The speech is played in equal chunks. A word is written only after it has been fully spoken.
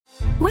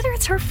Whether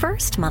it's her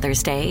first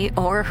Mother's Day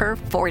or her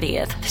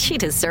 40th, she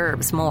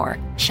deserves more.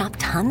 Shop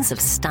tons of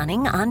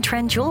stunning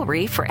on-trend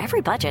jewelry for every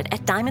budget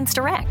at Diamonds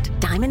Direct.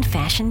 Diamond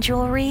fashion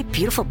jewelry,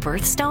 beautiful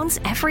birthstones,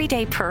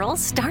 everyday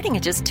pearls starting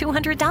at just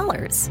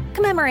 $200.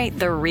 Commemorate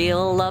the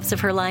real loves of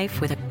her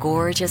life with a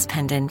gorgeous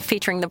pendant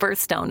featuring the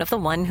birthstone of the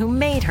one who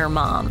made her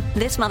mom.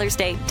 This Mother's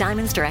Day,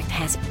 Diamonds Direct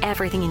has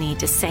everything you need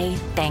to say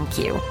thank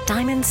you.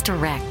 Diamonds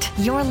Direct.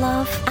 Your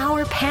love,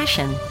 our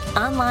passion.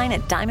 Online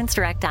at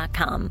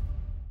diamondsdirect.com.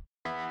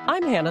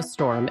 I'm Hannah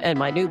Storm, and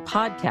my new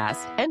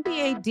podcast,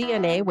 NBA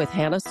DNA with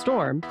Hannah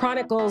Storm,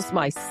 chronicles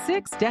my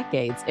 6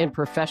 decades in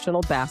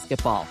professional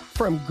basketball.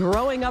 From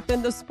growing up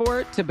in the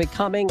sport to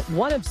becoming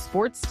one of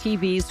sports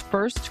TV's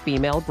first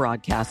female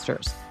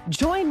broadcasters.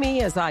 Join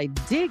me as I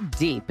dig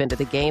deep into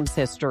the game's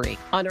history,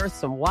 unearth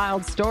some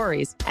wild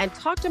stories, and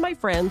talk to my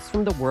friends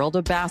from the world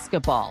of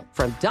basketball,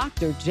 from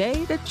Dr.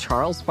 J to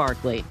Charles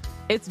Barkley.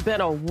 It's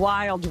been a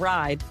wild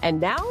ride, and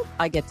now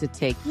I get to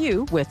take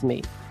you with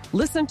me.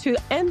 Listen to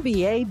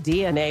NBA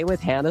DNA with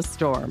Hannah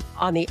Storm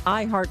on the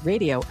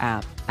iHeartRadio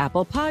app,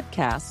 Apple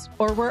Podcasts,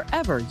 or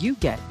wherever you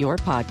get your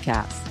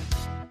podcasts.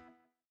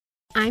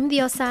 I'm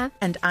Diosa.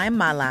 And I'm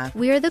Mala.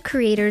 We are the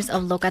creators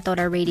of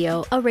Locatora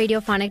Radio, a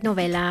radiophonic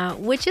novela,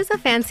 which is a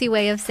fancy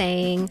way of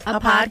saying a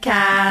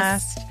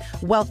podcast.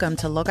 Welcome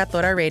to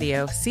Locatora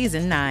Radio,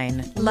 Season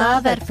 9.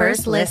 Love at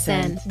first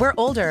listen. We're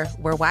older,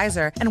 we're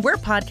wiser, and we're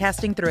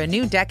podcasting through a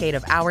new decade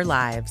of our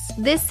lives.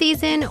 This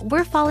season,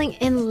 we're falling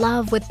in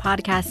love with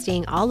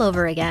podcasting all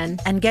over again.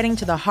 And getting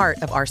to the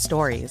heart of our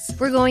stories.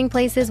 We're going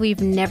places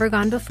we've never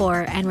gone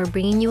before, and we're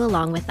bringing you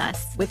along with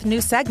us. With new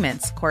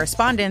segments,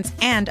 correspondence,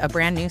 and a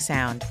brand new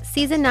sound.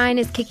 Season 9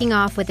 is kicking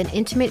off with an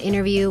intimate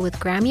interview with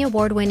Grammy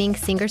Award-winning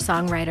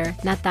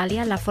singer-songwriter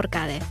Natalia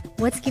Lafourcade.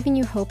 What's giving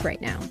you hope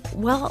right now?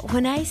 Well,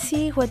 when I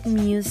see what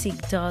music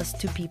does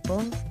to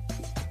people,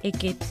 it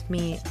gives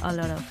me a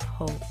lot of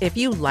hope. If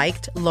you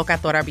liked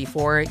Locatora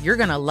before, you're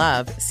going to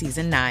love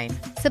Season 9.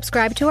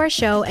 Subscribe to our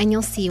show and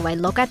you'll see why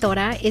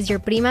Locatora is your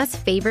prima's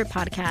favorite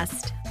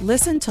podcast.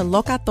 Listen to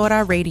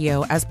Locatora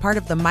Radio as part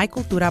of the My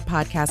Cultura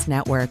Podcast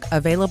Network,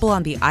 available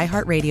on the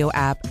iHeartRadio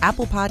app,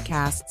 Apple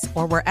Podcasts,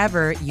 or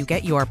wherever you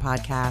get your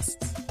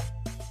podcasts.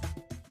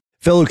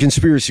 Fellow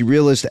conspiracy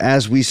realists,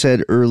 as we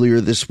said earlier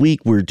this week,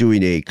 we're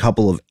doing a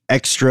couple of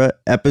extra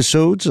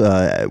episodes.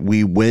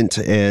 We went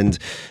and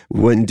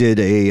did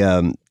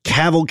a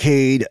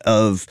cavalcade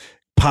of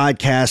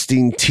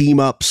podcasting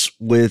team-ups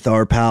with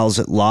our pals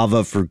at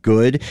Lava for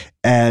Good,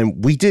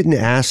 and we didn't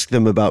ask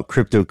them about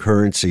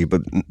cryptocurrency,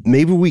 but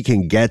maybe we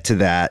can get to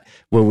that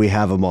when we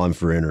have them on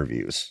for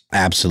interviews.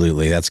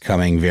 Absolutely. That's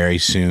coming very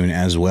soon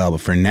as well.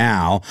 But for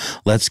now,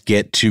 let's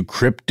get to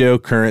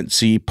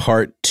Cryptocurrency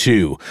Part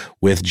 2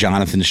 with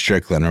Jonathan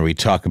Strickland, where we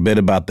talk a bit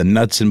about the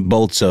nuts and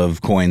bolts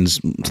of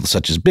coins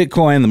such as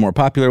Bitcoin, the more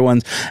popular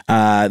ones,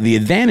 the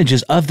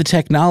advantages of the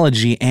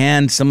technology,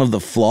 and some of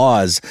the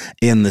flaws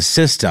in the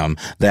system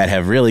that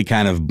have really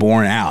kind of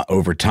borne out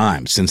over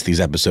time since these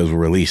episodes were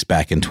released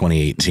back in 2018.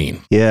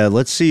 Yeah,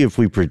 let's see if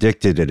we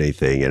predicted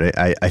anything. And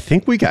I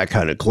think we got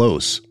kind of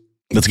close.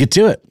 Let's get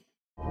to it.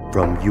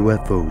 From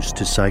UFOs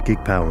to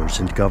psychic powers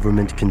and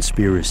government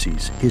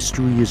conspiracies,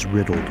 history is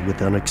riddled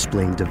with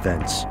unexplained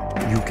events.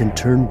 You can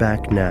turn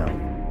back now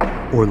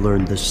or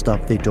learn the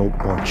stuff they don't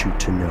want you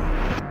to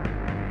know.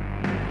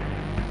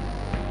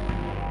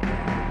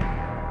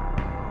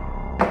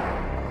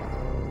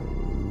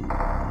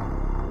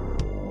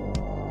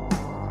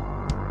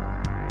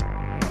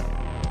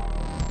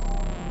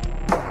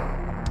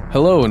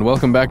 Hello and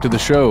welcome back to the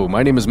show.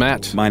 My name is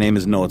Matt. My name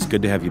is Noel. It's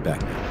good to have you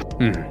back.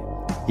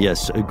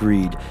 Yes,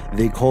 agreed.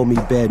 They call me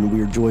Ben.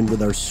 We are joined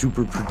with our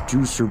super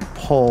producer,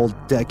 Paul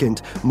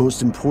Decant.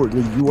 Most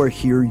importantly, you are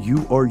here.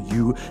 You are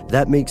you.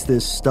 That makes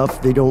this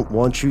stuff they don't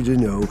want you to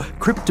know.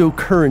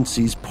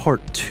 Cryptocurrencies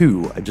Part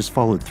 2. I just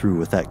followed through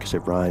with that because it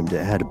rhymed.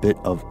 It had a bit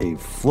of a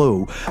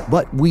flow.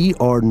 But we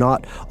are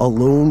not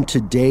alone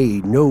today.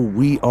 No,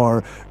 we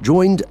are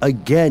joined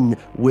again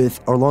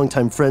with our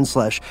longtime friend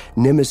 /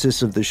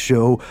 nemesis of the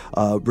show,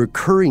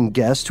 recurring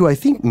guest, who I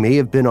think may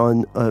have been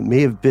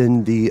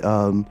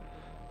the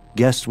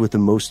guest with the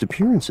most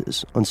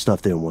appearances on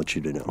Stuff They Don't Want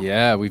You to Know.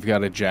 Yeah, we've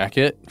got a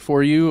jacket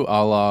for you,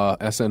 a la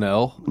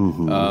SNL.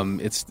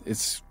 Mm-hmm.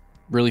 It's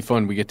really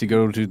fun. We get to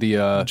go to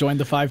the join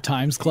the 5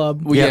 Times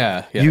Club. Well,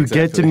 yeah, you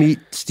exactly. get to meet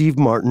Steve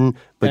Martin,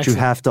 but Excellent.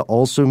 You have to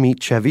also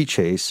meet Chevy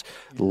Chase.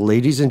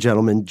 Ladies and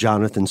gentlemen,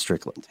 Jonathan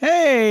Strickland.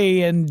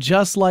 Hey, and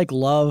just like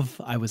love,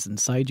 I was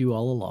inside you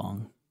all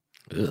along.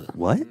 Ugh.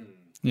 What?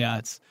 Yeah,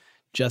 it's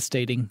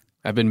gestating.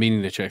 I've been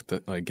meaning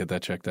to get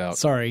that checked out.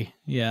 Sorry.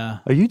 Yeah.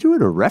 Are you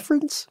doing a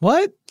reference?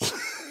 What?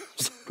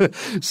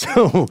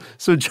 So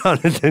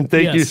Jonathan,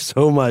 thank you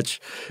so much.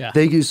 Yeah.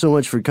 Thank you so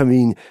much for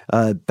coming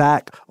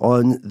back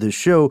on the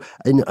show.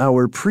 In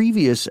our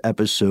previous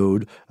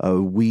episode,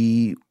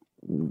 we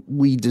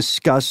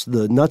discussed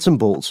the nuts and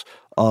bolts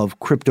of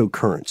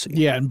cryptocurrency.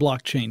 Yeah, and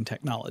blockchain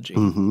technology.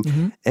 Mm-hmm.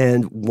 Mm-hmm.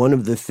 And one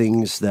of the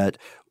things that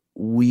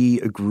we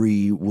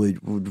agree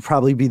would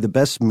probably be the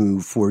best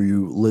move for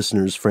you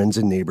listeners, friends,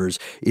 and neighbors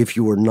if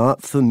you are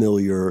not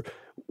familiar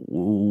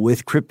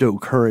with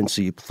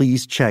cryptocurrency,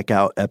 please check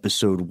out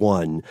episode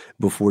 1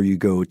 before you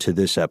go to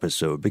this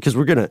episode, because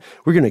we're gonna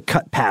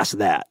cut past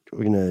that.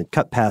 We're gonna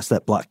cut past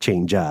that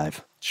blockchain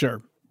jive.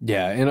 Sure.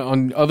 Yeah, and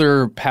on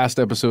other past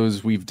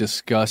episodes, we've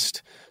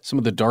discussed some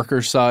of the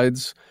darker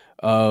sides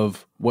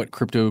of what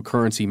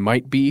cryptocurrency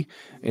might be,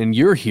 and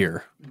you're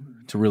here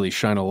to really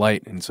shine a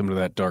light in some of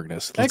that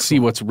darkness. Let's see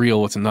what's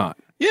real, what's not.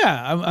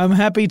 Yeah, I'm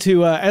happy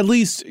to at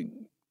least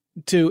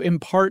to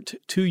impart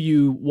to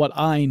you what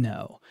I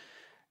know.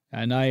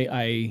 And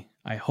I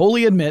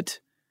wholly admit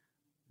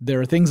there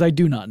are things I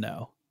do not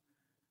know,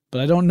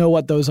 but I don't know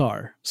what those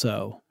are.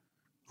 So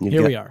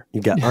here we are.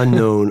 You got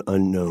unknown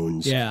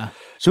unknowns. Yeah.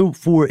 So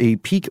for a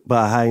peek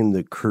behind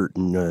the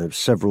curtain,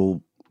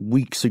 several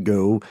weeks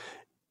ago,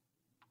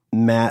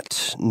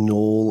 Matt,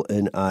 Noel,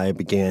 and I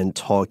began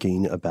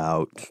talking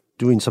about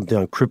doing something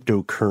on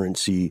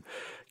cryptocurrency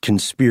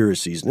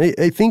conspiracies. And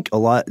I think a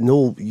lot,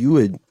 Noel, you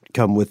had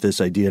come with this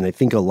idea, and I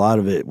think a lot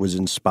of it was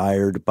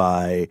inspired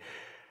by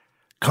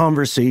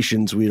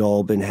conversations we'd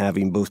all been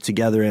having both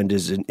together and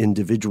as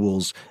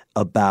individuals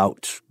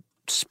about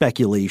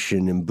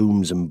speculation and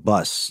booms and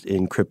busts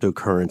in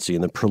cryptocurrency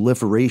and the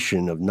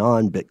proliferation of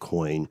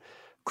non-Bitcoin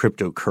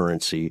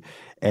cryptocurrency.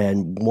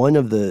 And one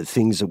of the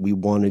things that we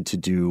wanted to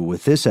do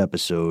with this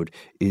episode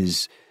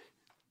is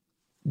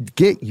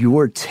get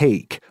your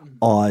take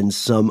on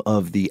some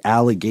of the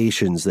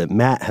allegations that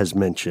Matt has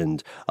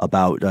mentioned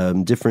about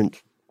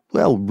different,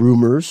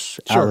 rumors,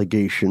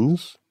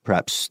 allegations,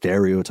 perhaps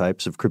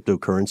stereotypes of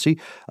cryptocurrency.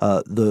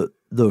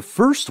 The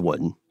first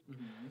one,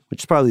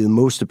 which is probably the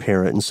most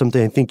apparent and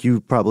something I think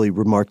you probably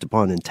remarked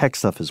upon in tech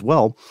stuff as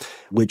well,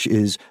 which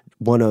is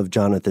one of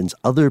Jonathan's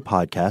other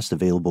podcasts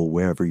available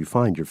wherever you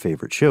find your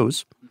favorite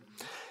shows.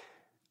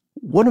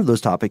 One of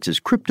those topics is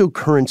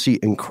cryptocurrency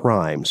and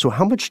crime. So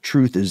how much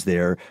truth is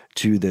there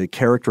to the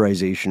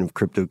characterization of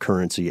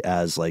cryptocurrency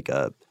as like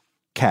a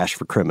cash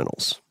for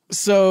criminals?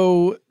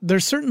 So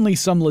there's certainly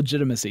some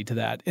legitimacy to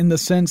that in the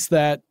sense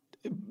that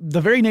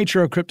the very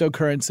nature of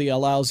cryptocurrency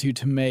allows you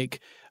to make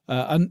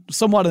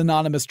somewhat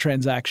anonymous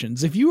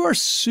transactions. If you are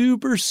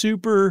super,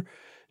 super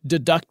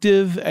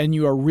deductive and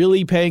you are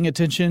really paying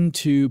attention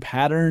to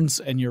patterns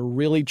and you're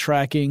really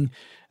tracking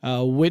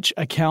which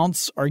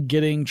accounts are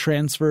getting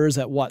transfers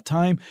at what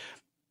time,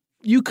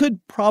 you could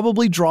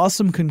probably draw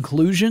some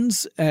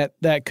conclusions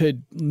that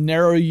could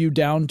narrow you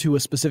down to a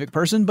specific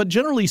person. But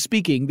generally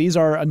speaking, these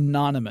are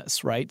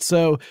anonymous, right?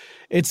 So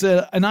it's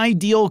an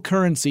ideal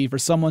currency for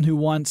someone who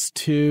wants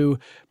to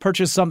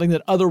purchase something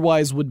that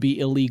otherwise would be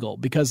illegal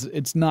because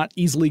it's not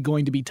easily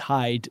going to be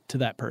tied to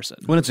that person.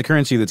 When it's a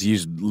currency that's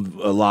used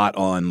a lot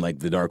on like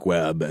the dark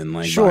web and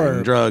like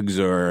buying drugs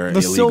or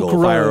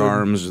illegal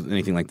firearms,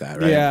 anything like that,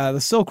 right? Yeah,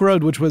 the Silk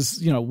Road, which was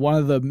one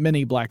of the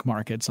many black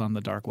markets on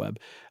the dark web,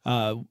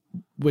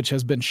 which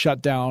has been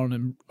shut down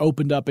and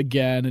opened up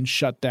again and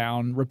shut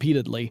down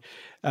repeatedly.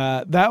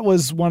 That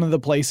was one of the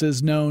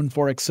places known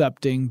for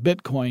accepting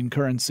Bitcoin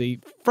currency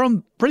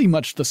from pretty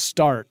much the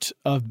start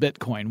of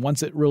Bitcoin,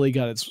 once it really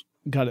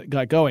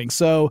got going.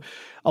 So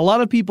a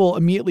lot of people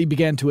immediately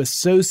began to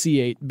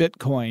associate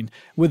Bitcoin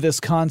with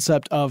this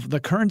concept of the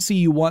currency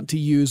you want to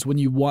use when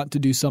you want to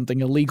do something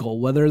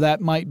illegal, whether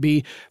that might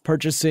be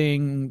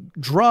purchasing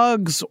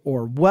drugs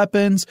or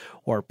weapons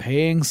or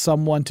paying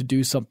someone to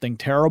do something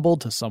terrible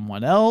to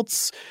someone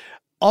else.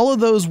 All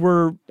of those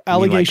were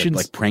allegations.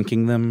 Like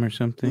pranking them or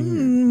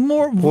something?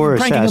 Or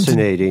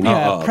assassinating.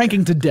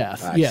 Pranking to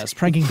death. Yes,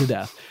 pranking to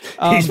death.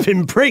 He's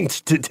been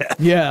pranked to death.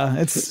 Yeah,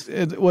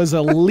 it was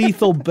a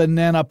lethal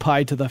banana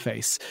pie to the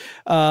face,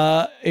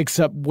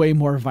 except way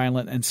more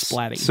violent and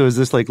splatty. So is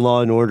this like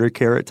Law and Order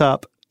Carrot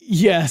Top?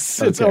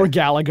 Yes, it's or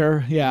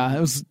Gallagher. Yeah,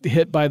 it was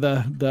hit by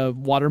the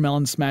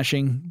watermelon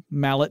smashing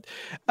mallet.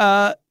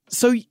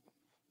 So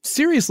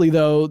seriously,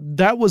 though,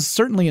 that was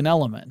certainly an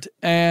element.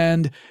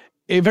 And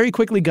it very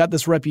quickly got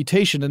this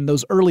reputation in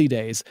those early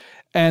days,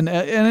 and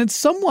it's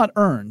somewhat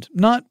earned,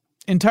 not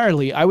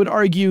entirely. I would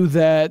argue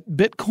that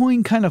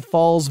Bitcoin kind of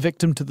falls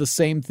victim to the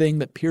same thing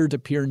that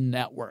peer-to-peer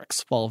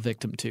networks fall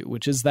victim to,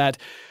 which is that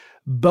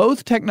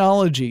both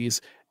technologies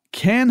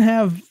can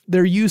have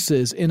their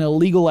uses in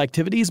illegal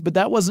activities, but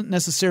that wasn't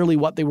necessarily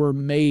what they were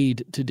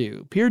made to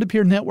do.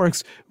 Peer-to-peer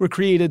networks were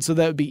created so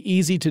that it would be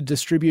easy to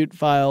distribute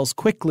files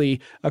quickly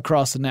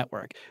across the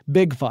network,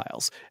 big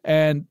files.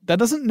 And that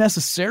doesn't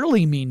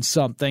necessarily mean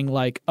something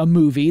like a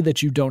movie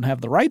that you don't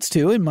have the rights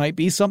to. It might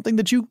be something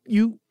that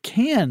you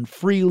can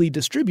freely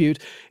distribute.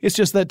 It's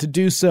just that to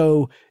do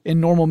so in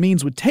normal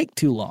means would take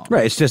too long.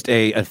 Right. It's just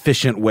a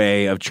efficient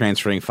way of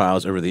transferring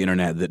files over the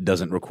internet that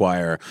doesn't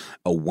require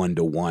a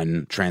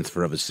one-to-one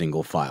transfer of a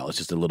single file. It's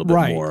just a little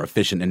bit more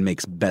efficient and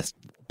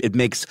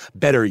makes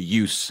better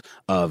use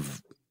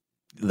of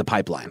the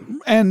pipeline.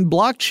 And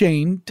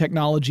blockchain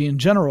technology in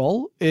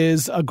general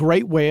is a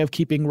great way of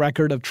keeping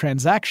record of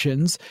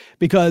transactions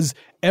because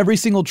every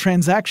single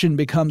transaction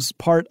becomes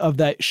part of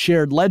that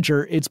shared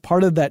ledger. It's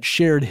part of that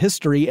shared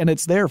history and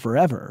it's there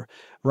forever,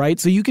 right?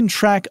 So you can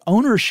track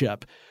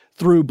ownership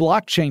through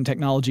blockchain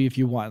technology if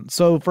you want.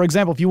 So, for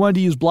example, if you wanted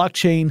to use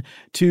blockchain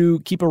to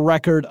keep a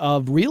record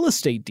of real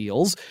estate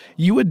deals,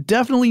 you would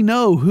definitely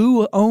know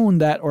who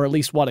owned that, or at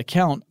least what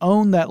account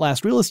owned that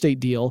last real estate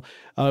deal,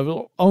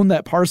 owned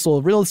that parcel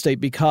of real estate,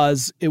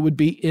 because it would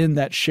be in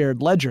that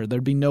shared ledger.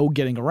 There'd be no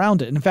getting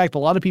around it. And in fact, a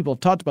lot of people have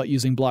talked about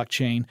using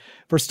blockchain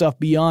for stuff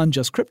beyond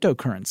just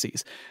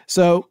cryptocurrencies.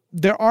 So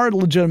there are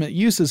legitimate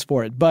uses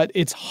for it, but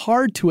it's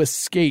hard to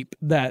escape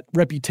that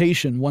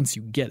reputation once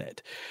you get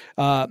it.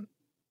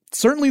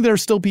 Certainly, there are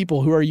still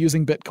people who are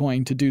using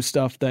Bitcoin to do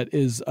stuff that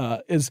is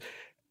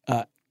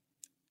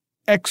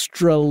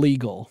extra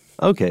legal.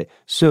 Okay,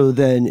 so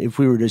then if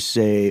we were to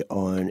say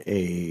on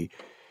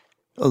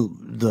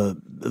the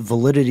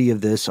validity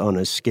of this on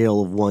a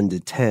scale of 1 to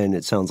 10,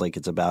 it sounds like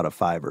it's about a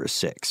 5 or a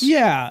 6.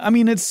 Yeah, I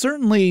mean, it's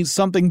certainly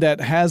something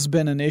that has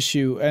been an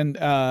issue, and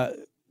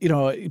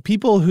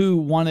people who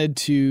wanted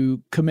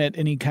to commit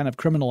any kind of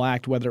criminal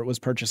act, whether it was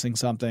purchasing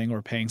something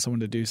or paying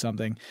someone to do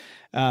something,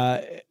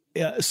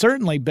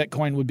 certainly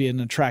Bitcoin would be an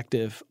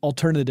attractive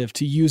alternative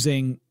to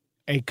using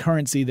a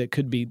currency that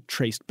could be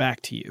traced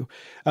back to you.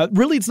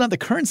 Really, it's not the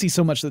currency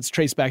so much that's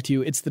traced back to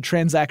you, it's the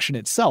transaction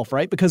itself,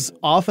 right? Because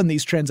often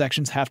these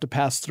transactions have to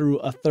pass through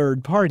a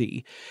third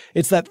party.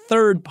 It's that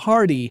third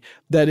party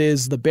that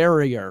is the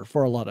barrier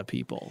for a lot of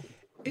people.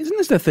 Isn't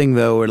this the thing,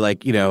 though, where,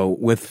 like,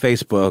 with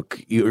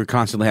Facebook, you're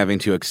constantly having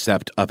to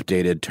accept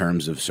updated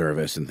terms of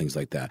service and things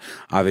like that?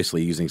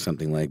 Obviously, using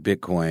something like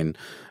Bitcoin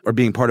or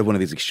being part of one of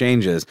these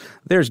exchanges,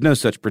 there's no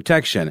such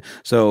protection.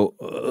 So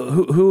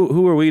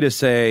who are we to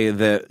say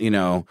that,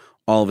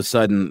 all of a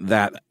sudden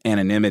that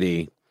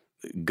anonymity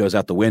goes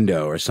out the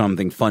window or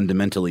something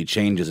fundamentally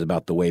changes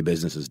about the way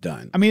business is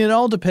done? I mean, it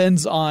all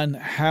depends on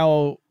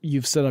how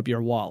you've set up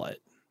your wallet.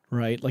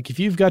 Right? Like if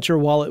you've got your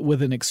wallet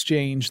with an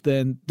exchange,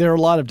 then there are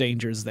a lot of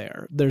dangers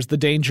there. There's the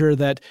danger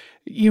that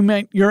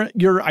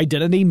your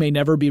identity may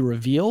never be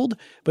revealed,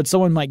 but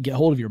someone might get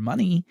hold of your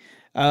money.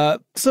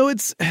 So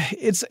it's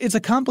a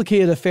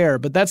complicated affair,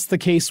 but that's the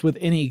case with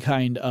any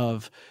kind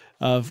of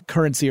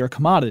currency or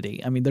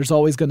commodity. I mean, there's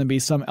always going to be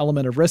some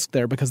element of risk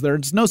there because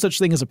there's no such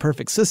thing as a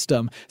perfect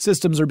system.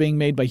 Systems are being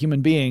made by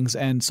human beings,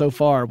 and so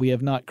far we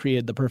have not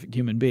created the perfect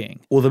human being.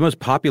 Well, the most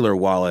popular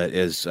wallet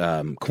is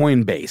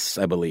Coinbase,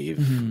 I believe,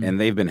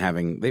 and they've been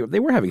having they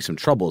were having some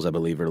troubles, I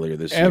believe, earlier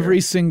this year. Every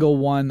single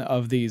one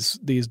of these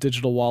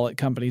digital wallet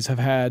companies have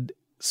had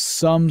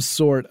some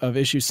sort of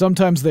issue.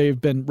 Sometimes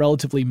they've been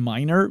relatively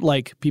minor,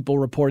 like people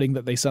reporting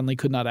that they suddenly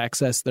could not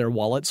access their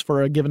wallets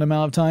for a given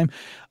amount of time.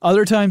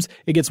 Other times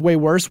it gets way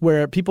worse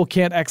where people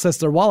can't access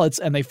their wallets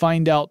and they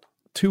find out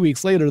 2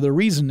 weeks later the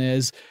reason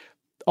is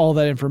all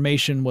that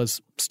information was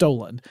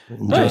stolen.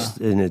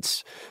 And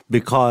it's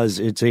because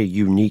it's a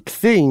unique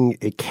thing,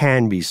 it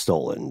can be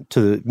stolen,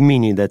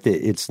 meaning that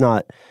it's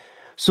not.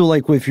 So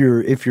like if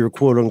you're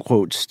quote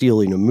unquote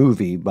stealing a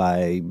movie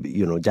by,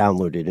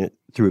 downloading it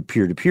through a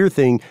peer-to-peer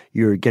thing,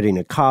 you're getting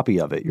a copy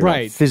of it. You're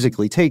not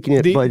physically taking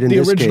it, but in this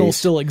case... The original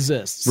still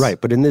exists.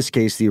 Right, but in this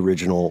case, the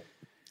original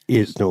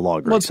is no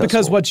longer accessible. Well, it's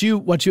because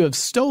what you have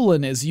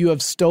stolen is you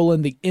have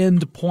stolen the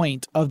end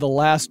point of the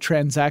last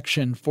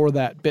transaction for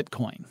that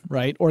Bitcoin,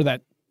 right? Or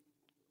that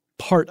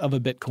part of a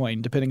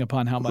Bitcoin, depending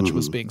upon how much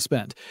was being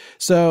spent.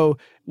 So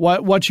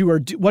what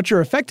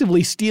you're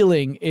effectively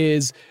stealing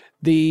is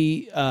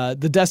the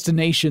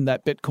destination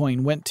that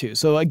Bitcoin went to.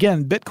 So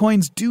again,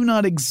 Bitcoins do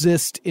not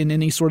exist in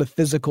any sort of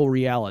physical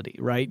reality,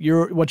 right?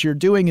 What you're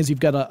doing is you've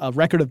got a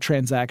record of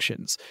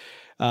transactions.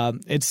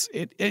 And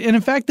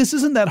in fact, this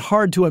isn't that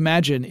hard to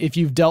imagine if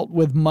you've dealt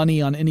with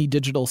money on any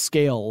digital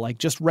scale, like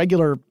just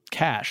regular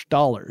cash,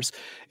 dollars.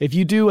 If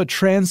you do a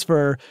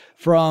transfer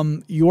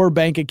from your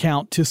bank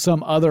account to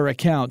some other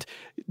account,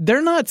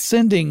 they're not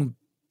sending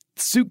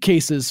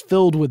suitcases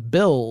filled with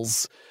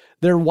bills.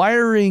 They're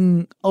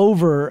wiring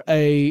over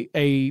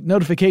a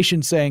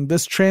notification saying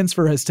this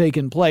transfer has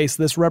taken place.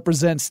 This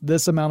represents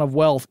this amount of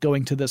wealth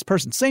going to this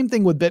person. Same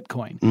thing with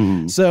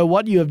Bitcoin. So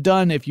what you have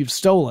done if you've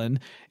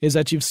stolen is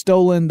that you've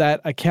stolen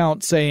that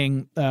account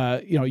saying,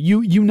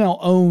 you now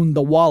own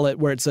the wallet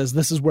where it says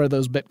this is where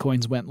those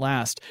Bitcoins went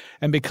last.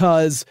 And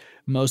because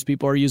most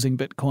people are using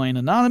Bitcoin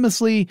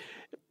anonymously,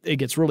 it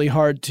gets really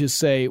hard to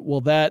say, well,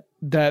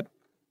 that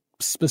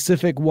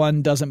specific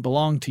one doesn't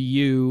belong to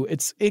you.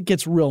 It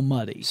gets real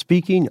muddy.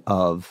 Speaking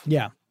of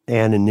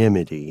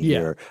anonymity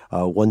here,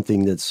 one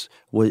thing that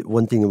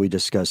we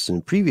discussed in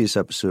a previous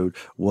episode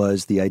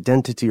was the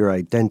identity or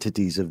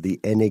identities of the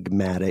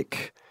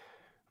enigmatic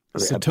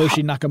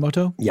Satoshi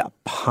Nakamoto? Yeah,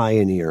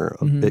 pioneer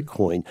of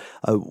Bitcoin.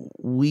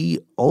 We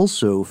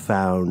also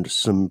found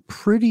some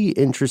pretty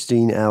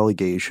interesting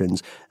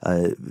allegations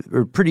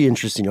or pretty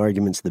interesting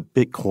arguments that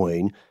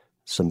Bitcoin,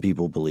 some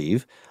people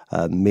believe,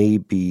 may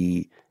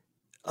be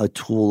a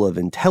tool of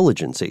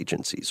intelligence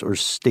agencies or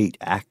state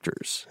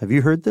actors. Have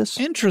you heard this?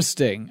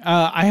 Interesting.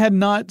 I had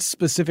not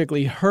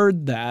specifically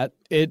heard that.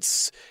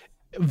 It's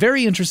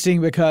very interesting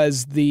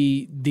because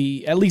the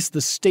at least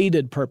the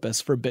stated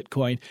purpose for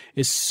Bitcoin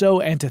is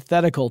so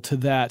antithetical to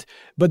that.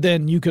 But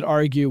then you could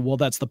argue, well,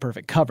 that's the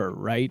perfect cover,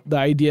 right? The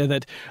idea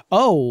that,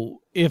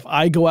 if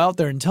I go out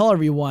there and tell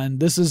everyone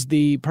this is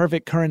the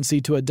perfect currency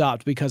to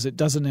adopt because it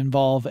doesn't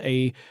involve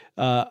a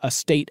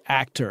state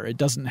actor, it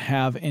doesn't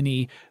have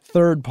any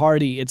third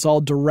party, it's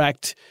all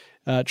direct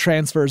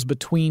transfers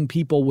between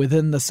people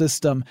within the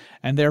system,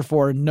 and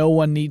therefore no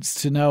one needs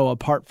to know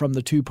apart from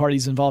the two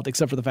parties involved,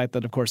 except for the fact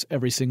that, of course,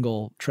 every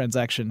single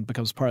transaction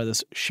becomes part of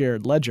this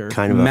shared ledger.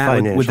 Kind of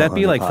Matt, would that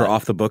be like for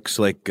off the books,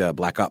 like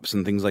Black Ops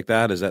and things like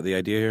that? Is that the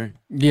idea here?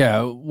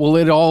 Yeah, well,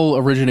 it all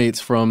originates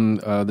from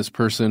this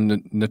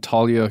person,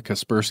 Natalia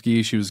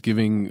Kaspersky. She was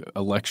giving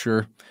a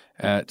lecture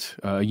at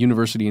a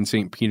university in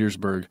St.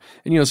 Petersburg.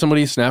 And,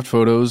 somebody snapped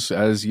photos,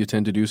 as you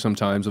tend to do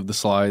sometimes, of the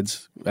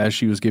slides as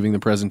she was giving the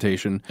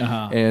presentation.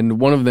 Uh-huh. And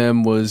one of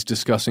them was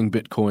discussing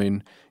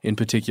Bitcoin in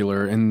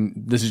particular. And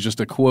this is just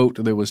a quote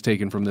that was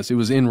taken from this. It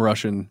was in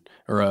Russian,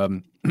 or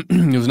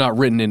it was not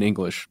written in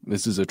English.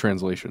 This is a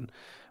translation.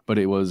 But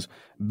it was,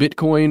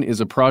 Bitcoin is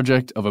a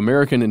project of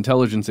American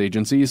intelligence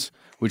agencies,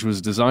 which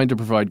was designed to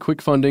provide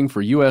quick funding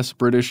for U.S.,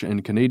 British,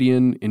 and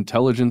Canadian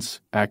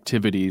intelligence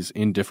activities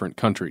in different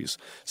countries.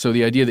 So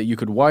the idea that you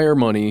could wire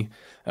money,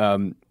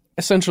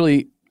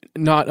 essentially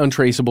not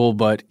untraceable,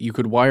 but you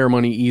could wire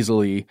money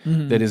easily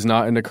that is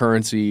not in the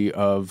currency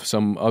of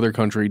some other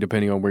country,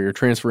 depending on where you're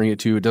transferring it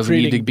to. It doesn't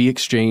need to be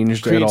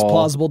exchanged at all. Creates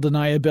plausible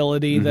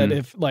deniability that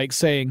if, like,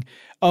 saying,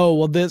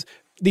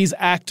 these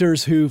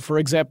actors who, for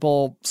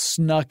example,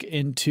 snuck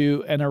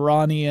into an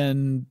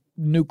Iranian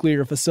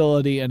nuclear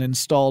facility and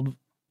installed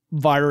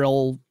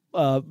viral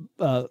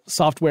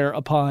software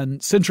upon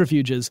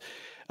centrifuges,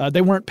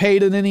 they weren't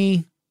paid in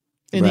any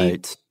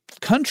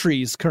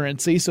country's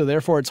currency, so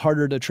therefore it's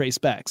harder to trace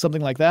back.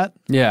 Something like that?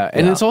 Yeah,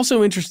 and it's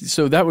also interesting.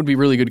 So that would be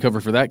really good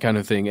cover for that kind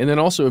of thing. And then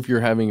also if you're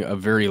having a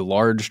very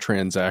large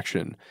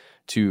transaction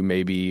to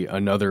maybe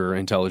another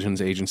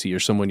intelligence agency or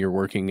someone you're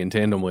working in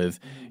tandem with,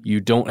 you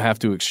don't have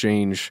to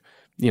exchange,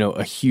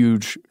 a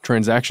huge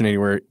transaction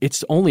anywhere.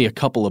 It's only a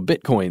couple of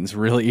Bitcoins,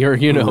 really, or,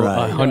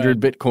 100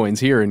 Bitcoins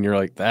here, and you're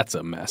like, that's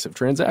a massive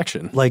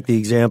transaction. Like the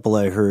example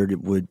I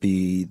heard would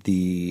be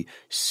the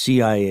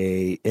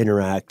CIA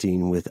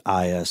interacting with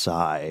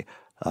ISI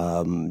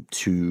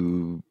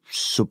to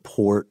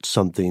support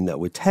something that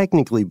would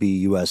technically be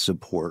U.S.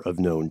 support of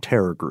known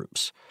terror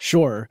groups.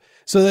 Sure.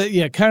 So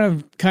that,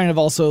 kind of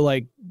also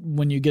like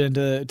when you get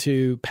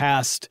into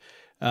past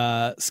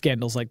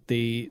scandals like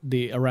the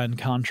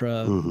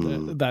Iran-Contra,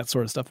 that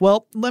sort of stuff.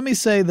 Well, let me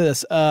say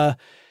this.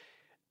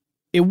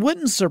 It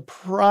wouldn't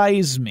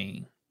surprise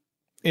me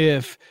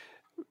if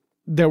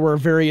there were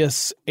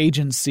various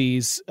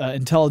agencies,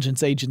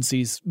 intelligence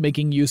agencies,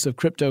 making use of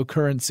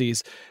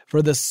cryptocurrencies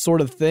for this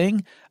sort of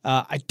thing.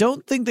 I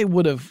don't think they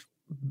would have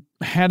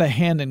had a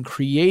hand in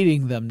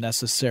creating them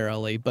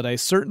necessarily, but I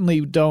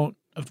certainly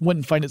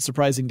wouldn't find it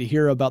surprising to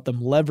hear about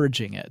them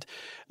leveraging it.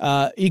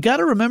 You got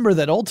to remember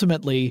that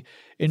ultimately,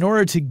 in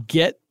order to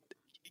get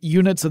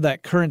units of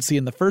that currency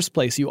in the first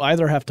place, you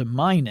either have to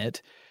mine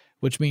it,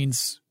 which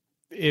means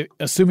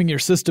assuming your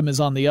system is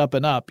on the up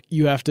and up,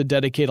 you have to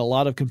dedicate a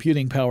lot of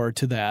computing power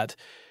to that.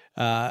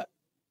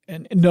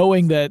 And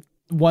knowing that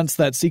once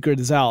that secret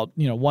is out,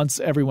 once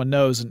everyone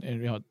knows,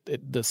 and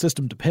the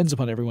system depends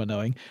upon everyone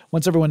knowing,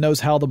 once everyone knows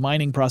how the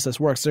mining process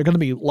works, there are going to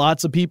be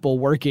lots of people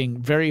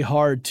working very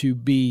hard to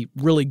be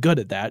really good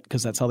at that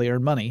because that's how they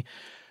earn money.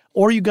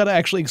 Or you got to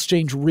actually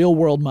exchange real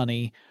world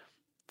money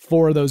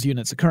for those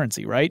units of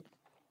currency, right?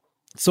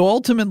 So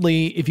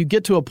ultimately, if you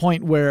get to a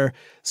point where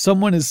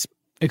someone is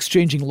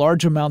exchanging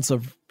large amounts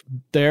of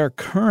their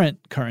current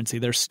currency,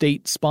 their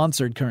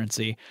state-sponsored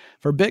currency,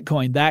 for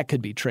Bitcoin, that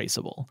could be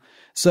traceable.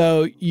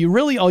 So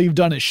all you've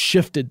done is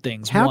shifted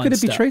things. How could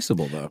it be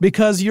traceable, though?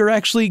 Because you're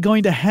actually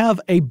going to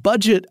have a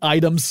budget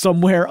item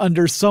somewhere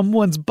under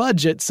someone's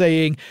budget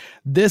saying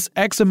this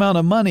X amount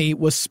of money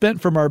was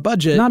spent from our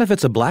budget. Not if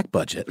it's a black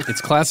budget.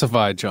 It's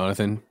classified,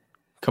 Jonathan.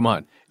 Come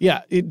on.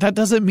 Yeah, that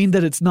doesn't mean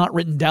that it's not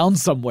written down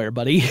somewhere,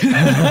 buddy.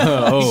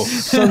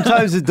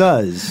 Sometimes it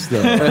does,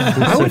 though.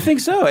 I would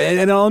think so.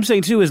 And all I'm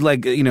saying, too, is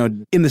like,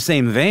 in the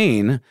same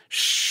vein,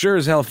 sure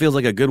as hell feels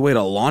like a good way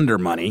to launder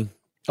money.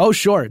 Oh,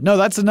 sure. No,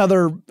 that's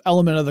another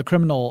element of the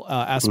criminal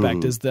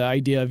aspect is the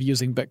idea of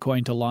using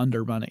Bitcoin to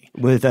launder money.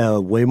 With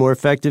way more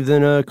effective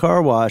than a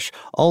car wash.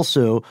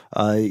 Also,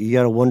 you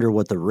got to wonder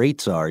what the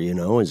rates are,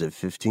 Is it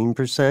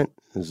 15%?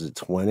 Is it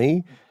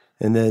 20%?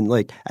 And then,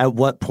 at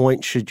what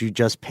point should you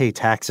just pay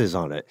taxes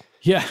on it?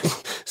 Yeah.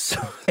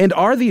 And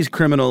are these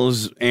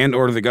criminals and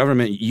or the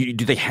government,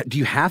 do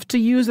you have to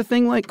use a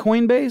thing like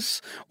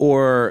Coinbase?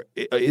 Or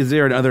is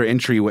there another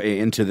entryway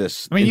into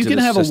this? I mean, you can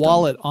have a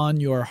wallet on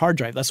your hard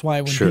drive. That's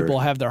why when people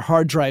have their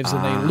hard drives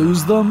and they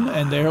lose them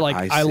and they're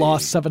like, I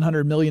lost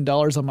 $700 million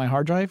on my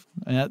hard drive,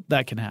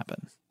 that can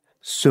happen.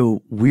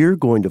 So we're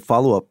going to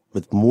follow up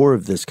with more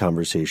of this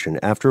conversation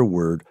after a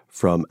word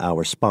from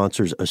our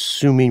sponsors,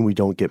 assuming we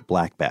don't get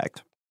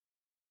blackbagged.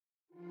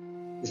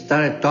 We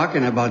started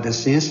talking about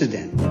this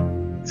incident,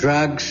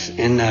 drugs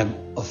and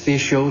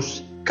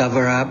officials,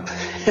 cover-up.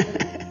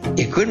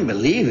 You couldn't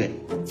believe it.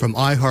 From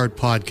iHeart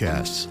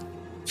Podcasts.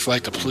 It's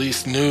like the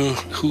police knew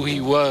who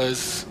he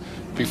was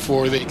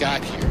before they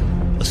got here.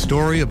 A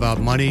story about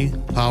money,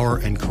 power,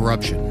 and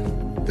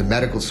corruption. The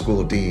medical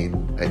school dean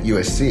at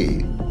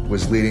USC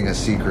was leading a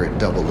secret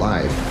double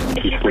life.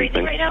 He's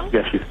breathing right now?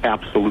 Yes, he's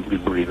absolutely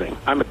breathing.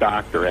 I'm a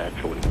doctor,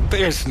 actually.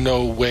 There's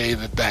no way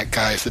that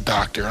guy's a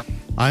doctor.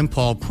 I'm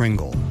Paul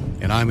Pringle,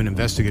 and I'm an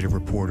investigative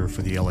reporter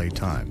for the LA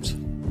Times.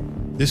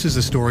 This is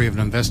the story of an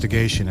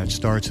investigation that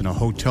starts in a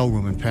hotel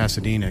room in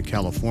Pasadena,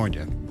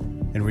 California,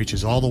 and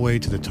reaches all the way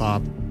to the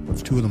top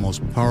of two of the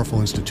most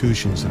powerful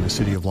institutions in the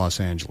city of Los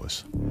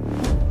Angeles.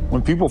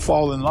 When people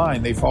fall in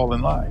line, they fall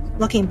in line.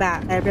 Looking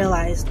back, I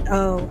realized,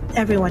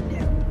 everyone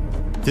knew.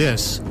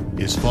 This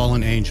is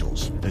Fallen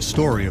Angels, a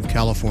story of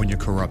California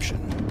corruption.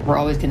 We're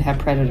always going to have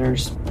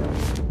predators.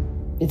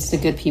 It's the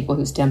good people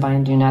who stand by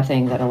and do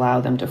nothing that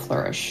allow them to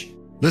flourish.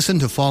 Listen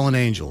to Fallen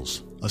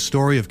Angels, a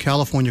story of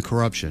California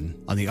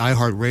corruption on the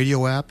iHeart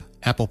Radio app,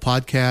 Apple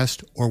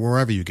Podcast, or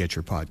wherever you get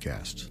your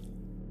podcasts.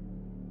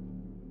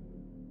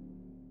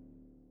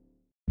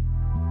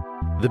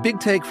 The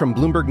Big Take from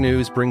Bloomberg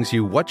News brings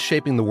you what's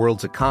shaping the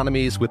world's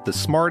economies with the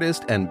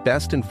smartest and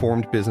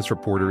best-informed business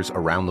reporters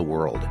around the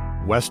world.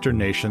 Western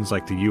nations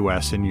like the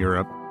U.S. and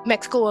Europe.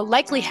 Mexico will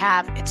likely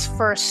have its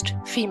first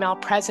female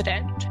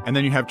president. And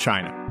then you have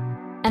China.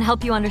 And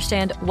help you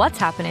understand what's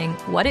happening,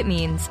 what it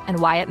means, and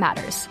why it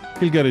matters.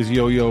 He'll get his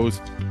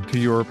yo-yos to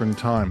Europe in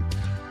time.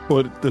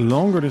 But the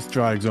longer this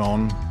drags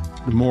on,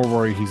 the more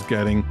worry he's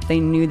getting. They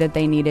knew that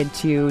they needed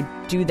to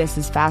do this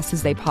as fast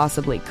as they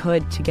possibly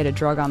could to get a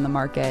drug on the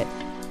market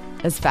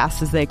as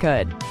fast as they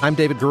could. I'm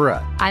David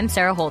Gura. I'm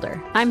Sarah Holder.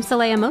 I'm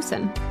Saleha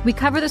Mohsen. We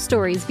cover the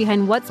stories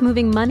behind what's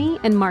moving money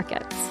and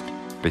markets.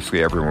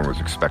 Basically, everyone was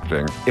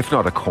expecting, if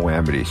not a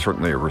calamity,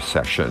 certainly a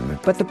recession.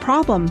 But the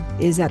problem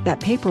is that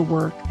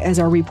paperwork, as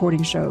our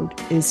reporting showed,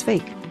 is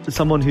fake. As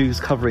someone who's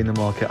covering the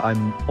market,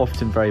 I'm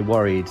often very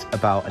worried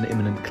about an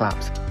imminent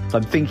collapse. So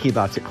I'm thinking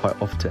about it quite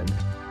often.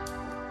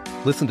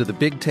 Listen to The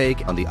Big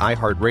Take on the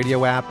iHeart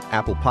Radio app,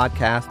 Apple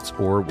Podcasts,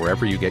 or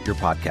wherever you get your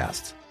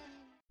podcasts.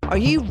 Are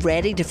you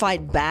ready to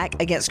fight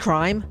back against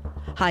crime?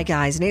 Hi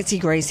guys, Nancy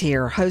Grace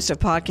here, host of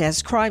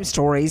podcast Crime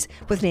Stories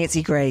with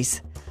Nancy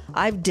Grace.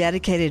 I've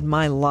dedicated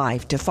my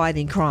life to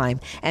fighting crime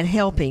and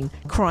helping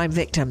crime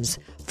victims.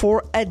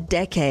 For a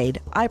decade,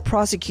 I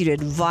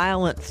prosecuted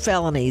violent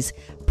felonies,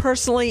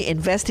 personally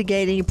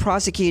investigating,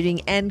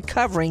 prosecuting, and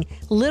covering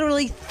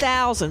literally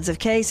thousands of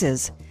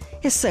cases.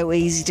 It's so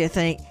easy to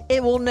think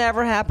it will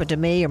never happen to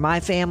me or my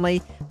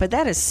family, but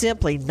that is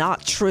simply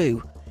not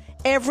true.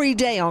 Every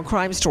day on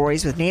Crime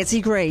Stories with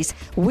Nancy Grace,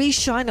 we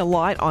shine a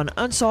light on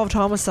unsolved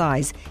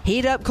homicides,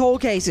 heat up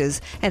cold cases,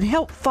 and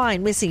help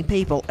find missing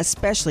people,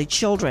 especially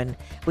children.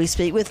 We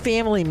speak with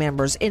family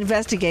members,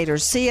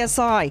 investigators,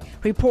 CSI,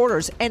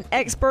 reporters, and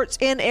experts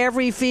in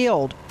every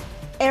field.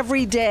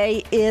 Every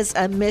day is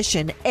a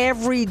mission.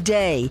 Every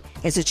day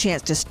is a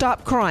chance to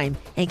stop crime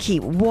and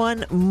keep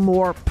one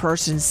more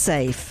person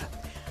safe.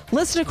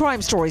 Listen to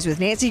Crime Stories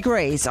with Nancy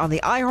Grace on the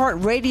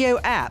iHeart Radio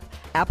app,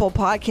 Apple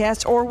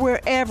Podcasts, or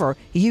wherever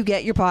you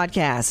get your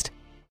podcast.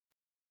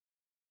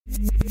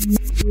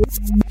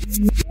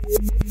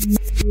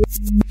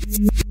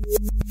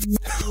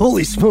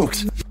 Holy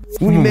smokes.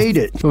 We made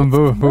it.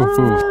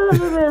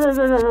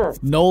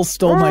 Noel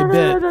stole my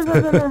bit.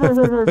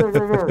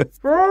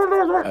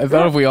 I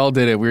thought if we all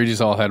did it, we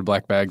just all had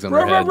black bags on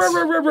our heads.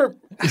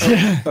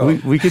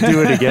 We could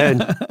do it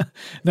again.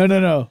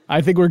 No.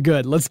 I think we're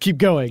good. Let's keep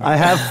going. I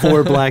have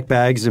 4 black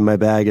bags in my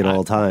bag at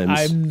all times.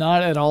 I'm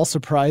not at all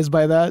surprised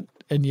by that,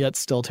 and yet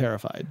still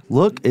terrified.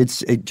 Look,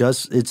 it's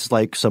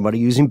like somebody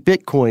using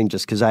Bitcoin.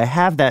 Just because I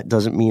have that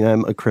doesn't mean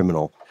I'm a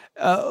criminal.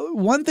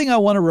 One thing I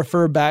want to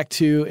refer back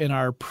to in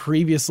our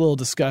previous little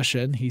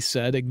discussion, he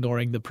said,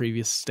 ignoring the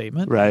previous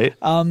statement, right?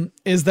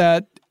 Is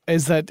that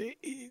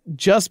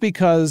just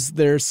because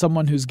there's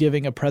someone who's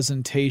giving a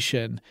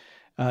presentation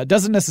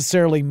doesn't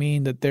necessarily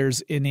mean that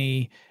there's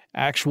any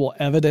actual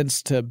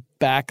evidence to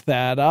back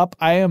that up.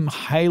 I am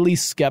highly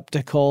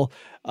skeptical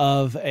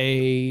of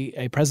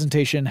a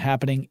presentation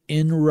happening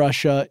in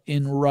Russia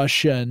in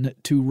Russian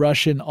to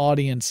Russian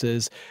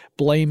audiences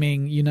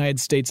blaming United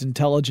States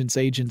intelligence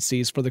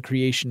agencies for the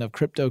creation of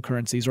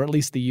cryptocurrencies, or at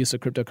least the use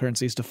of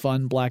cryptocurrencies to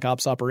fund black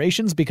ops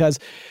operations, because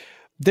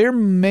there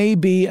may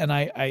be, and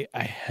I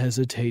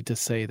hesitate to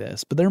say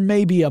this, but there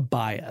may be a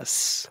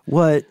bias.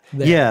 What?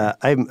 There. Yeah,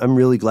 I'm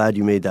really glad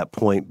you made that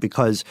point,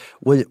 because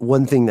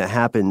one thing that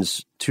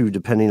happens too,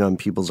 depending on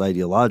people's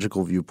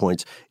ideological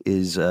viewpoints,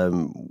 is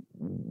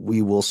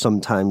we will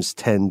sometimes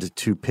tend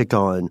to pick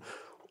on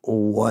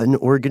one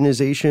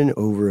organization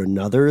over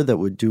another that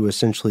would do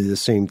essentially the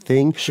same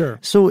thing. Sure.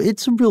 So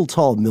it's a real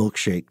tall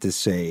milkshake to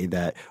say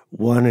that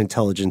one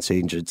intelligence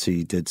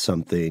agency did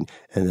something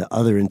and the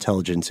other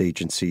intelligence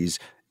agencies,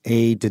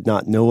 A, did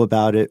not know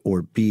about it,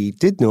 or B,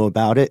 did know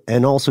about it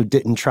and also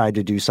didn't try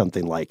to do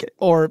something like it.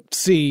 Or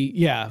C,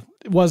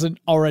 wasn't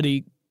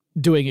already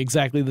doing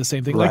exactly the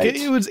same thing. Right. Like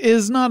it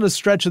is not a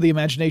stretch of the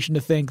imagination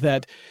to think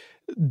that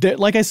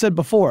like I said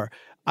before,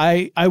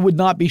 I would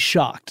not be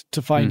shocked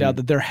to find out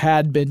that there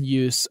had been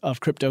use of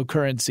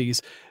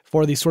cryptocurrencies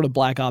for these sort of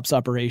black ops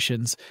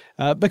operations,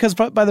 because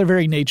by their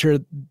very nature,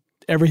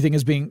 everything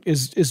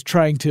is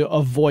trying to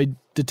avoid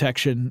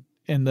detection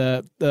in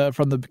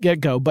from the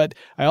get-go. But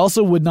I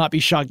also would not be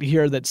shocked to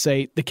hear that,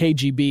 say, the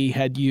KGB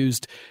had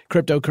used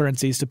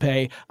cryptocurrencies to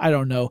pay, I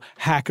don't know,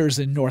 hackers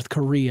in North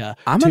Korea.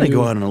 I'm going to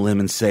go out on a limb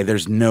and say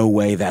there's no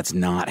way that's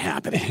not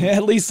happening.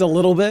 At least a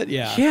little bit,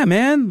 yeah. Yeah,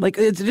 man. Like,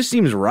 it just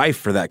seems rife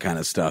for that kind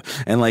of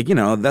stuff. And, like,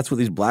 that's what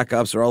these black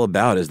ops are all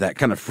about, is that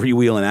kind of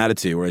freewheeling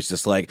attitude where it's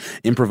just like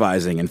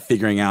improvising and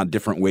figuring out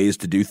different ways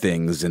to do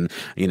things. And,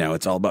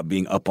 it's all about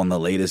being up on the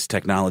latest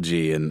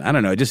technology. And I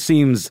don't know, it just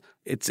seems...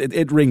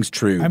 It rings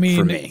true for me.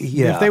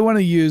 If they want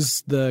to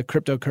use the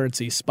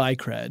cryptocurrency spy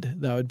cred,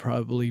 that would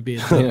probably be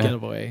a good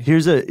getaway.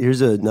 Here's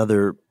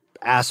another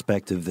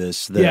aspect of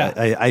this that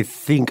I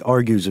think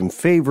argues in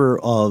favor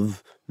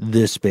of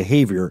this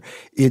behavior.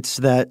 It's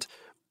that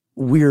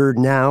we're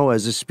now,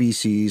 as a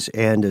species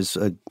and as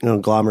an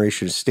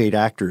agglomeration of state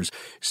actors,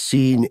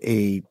 seeing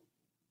a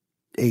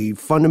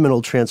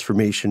fundamental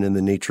transformation in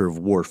the nature of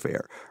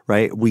warfare,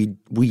 right? We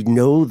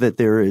know that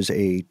there is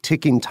a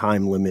ticking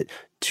time limit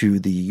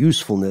to the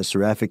usefulness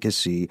or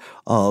efficacy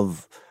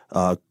of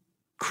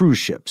cruise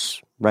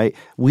ships, right?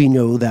 We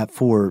know that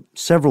for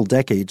several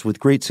decades, with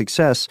great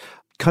success,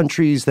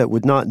 countries that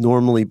would not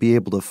normally be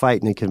able to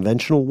fight in a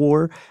conventional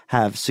war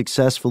have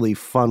successfully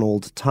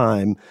funneled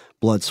time,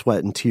 blood,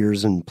 sweat, and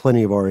tears, and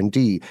plenty of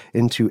R&D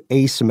into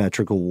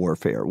asymmetrical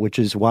warfare, which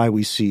is why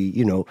we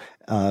see,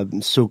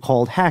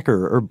 so-called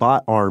hacker or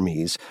bot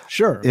armies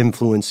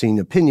influencing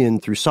opinion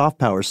through soft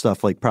power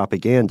stuff like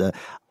propaganda.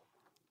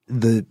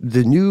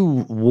 The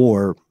new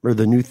war, or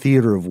the new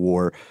theater of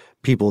war,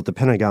 people at the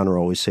Pentagon are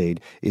always saying,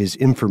 is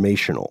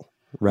informational,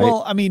 right?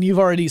 Well, you've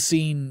already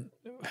seen,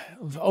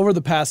 over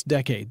the past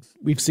decade,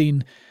 we've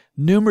seen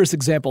numerous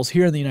examples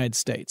here in the United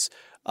States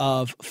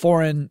of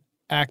foreign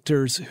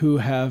actors who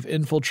have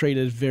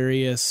infiltrated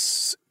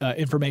various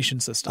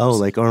information systems. Oh,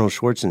 like Arnold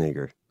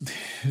Schwarzenegger.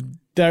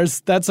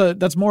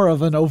 That's more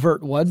of an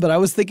overt one, but I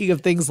was thinking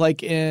of things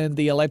like in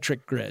the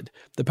electric grid,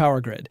 the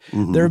power grid.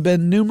 Mm-hmm. There have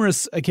been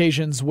numerous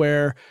occasions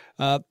where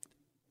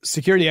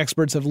security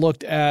experts have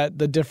looked at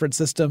the different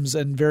systems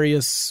and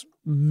various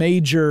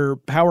major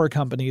power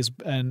companies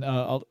and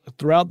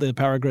throughout the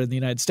power grid in the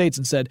United States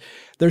and said,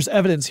 there's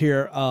evidence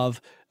here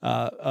of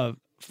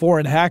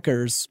foreign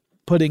hackers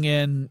putting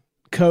in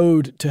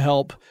code to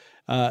help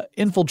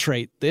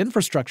infiltrate the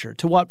infrastructure.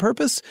 To what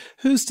purpose?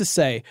 Who's to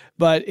say?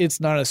 But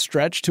it's not a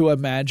stretch to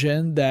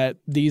imagine that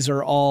these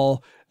are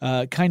all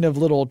kind of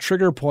little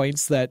trigger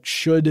points that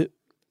should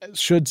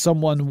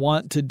someone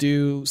want to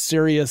do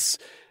serious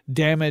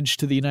damage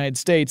to the United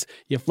States,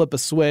 you flip a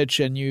switch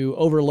and you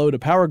overload a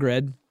power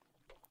grid.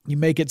 You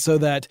make it so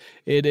that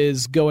it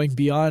is going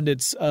beyond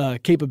its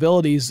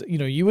capabilities.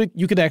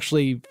 You could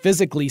actually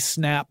physically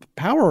snap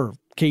power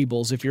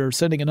cables if you're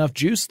sending enough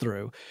juice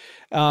through.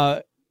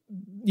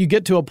 You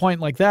get to a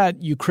point like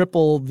that, you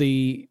cripple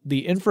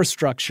the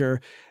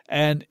infrastructure,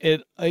 and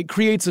it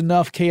creates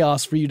enough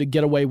chaos for you to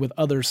get away with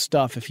other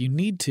stuff if you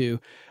need to.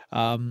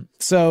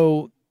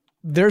 So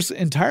there's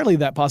entirely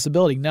that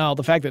possibility. Now,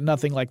 the fact that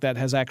nothing like that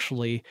has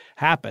actually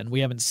happened, we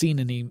haven't seen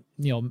any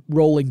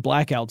rolling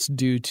blackouts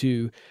due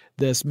to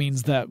this,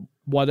 means that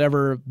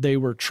whatever they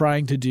were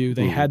trying to do,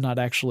 they had not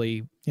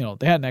actually,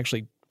 they hadn't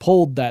actually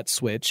pulled that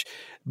switch,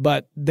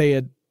 but they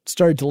had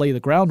started to lay the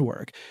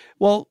groundwork.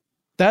 Well,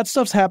 that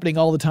stuff's happening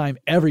all the time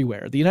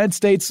everywhere. The United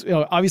States,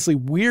 obviously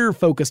we're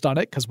focused on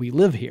it because we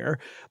live here,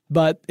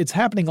 but it's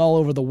happening all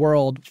over the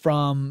world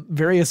from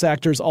various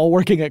actors all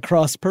working at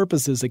cross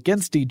purposes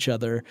against each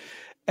other.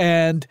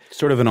 And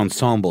sort of an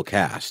ensemble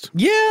cast.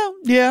 Yeah.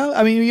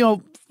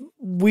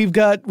 We've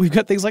got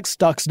things like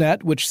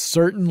Stuxnet, which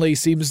certainly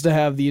seems to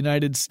have the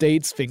United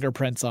States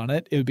fingerprints on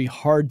it. It would be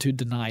hard to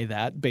deny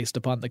that based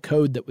upon the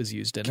code that was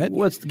used in it.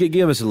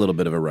 Give us a little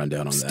bit of a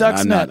rundown on that.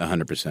 I'm not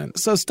 100%.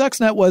 So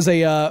Stuxnet was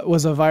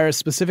a virus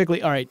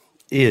specifically. All right,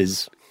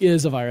 is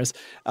a virus.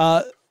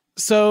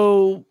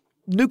 So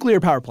nuclear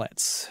power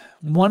plants.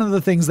 One of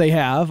the things they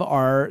have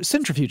are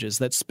centrifuges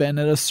that spin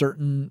at a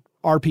certain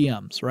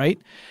RPMs, right?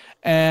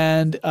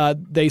 And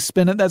they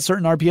spin at that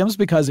certain RPMs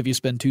because if you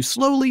spin too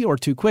slowly or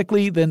too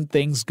quickly, then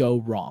things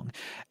go wrong.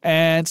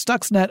 And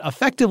Stuxnet,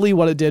 effectively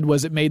what it did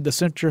was it made the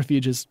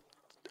centrifuges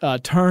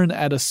turn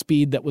at a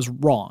speed that was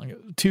wrong,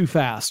 too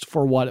fast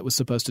for what it was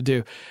supposed to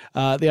do.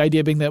 The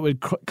idea being that it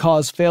would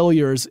cause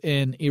failures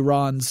in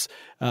Iran's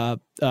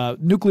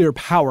nuclear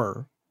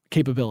power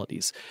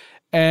capabilities.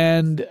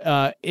 And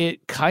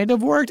it kind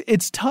of worked.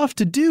 It's tough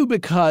to do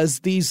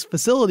because these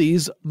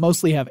facilities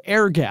mostly have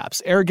air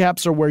gaps. Air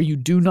gaps are where you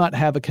do not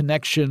have a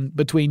connection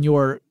between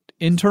your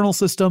internal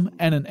system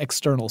and an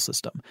external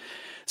system.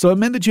 So it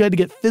meant that you had to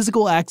get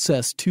physical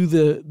access to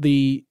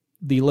the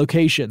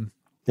location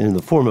In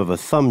the form of a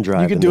thumb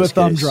drive. You could do a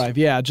thumb drive.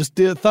 Yeah, just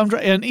do a thumb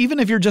drive. And even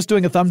if you're just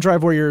doing a thumb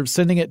drive where you're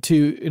sending it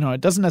to,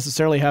 it doesn't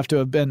necessarily have to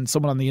have been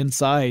someone on the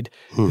inside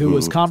who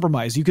was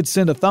compromised. You could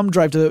send a thumb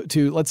drive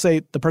to, let's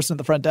say, the person at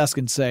the front desk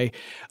and say,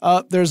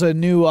 there's a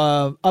new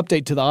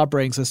update to the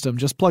operating system.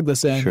 Just plug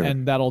this in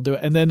and that'll do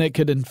it. And then it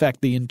could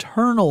infect the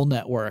internal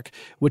network,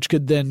 which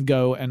could then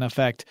go and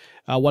affect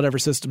whatever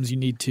systems you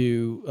need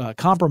to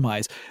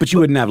compromise. But you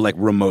wouldn't have like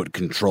remote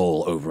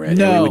control over it.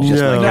 No. It would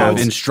just have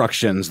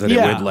instructions that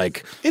it would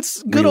like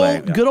It's good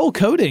old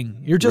coding.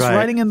 You're just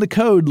writing in the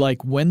code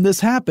like when this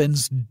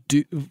happens,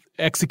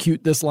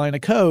 execute this line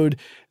of code.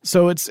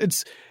 So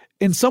it's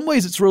in some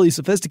ways it's really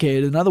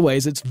sophisticated. In other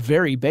ways it's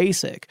very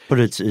basic. But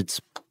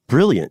it's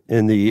brilliant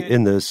in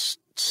the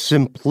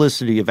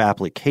simplicity of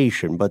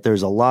application, but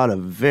there's a lot of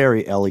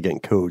very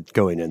elegant code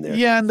going in there.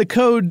 Yeah, and the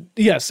code,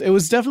 yes, it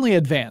was definitely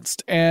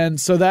advanced. And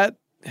so that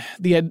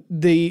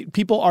the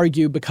people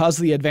argue because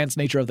of the advanced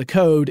nature of the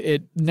code,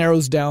 it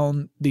narrows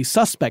down the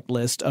suspect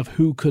list of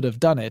who could have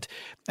done it.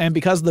 And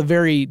because of the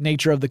very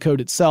nature of the code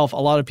itself, a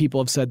lot of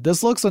people have said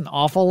this looks an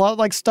awful lot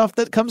like stuff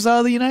that comes out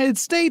of the United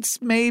States,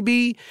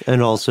 maybe.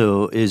 And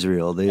also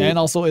Israel. They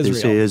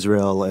say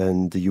Israel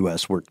and the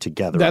U.S. work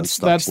together on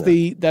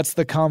Stuxnet. That's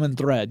the common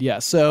thread, yeah.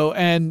 So,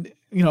 and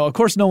of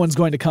course no one's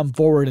going to come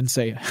forward and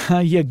say,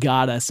 you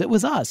got us, it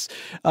was us.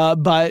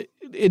 But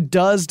it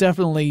does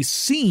definitely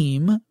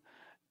seem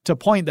to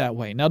point that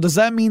way. Now, does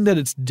that mean that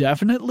it's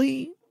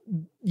definitely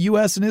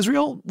U.S. and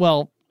Israel?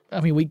 Well,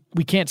 I mean,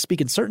 we can't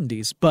speak in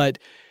certainties, but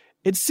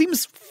it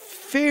seems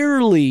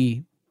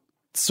fairly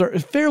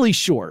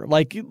sure.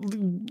 Like,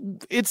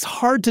 it's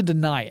hard to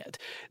deny it.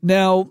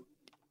 Now,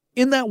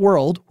 in that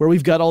world where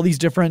we've got all these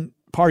different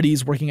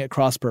parties working at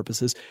cross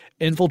purposes,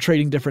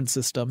 infiltrating different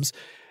systems,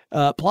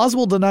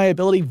 plausible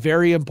deniability,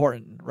 very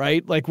important,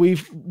 right? Like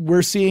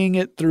we're seeing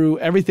it through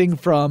everything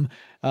from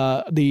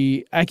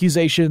the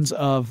accusations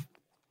of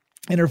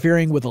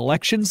interfering with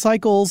election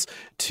cycles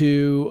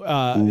to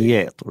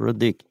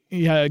ridiculous.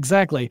 Yeah,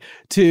 exactly.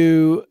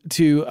 To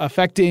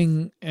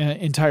affecting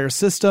entire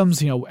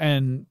systems,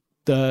 and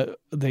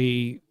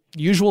the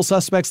usual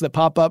suspects that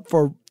pop up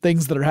for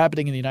things that are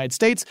happening in the United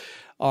States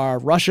are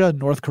Russia,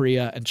 North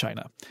Korea, and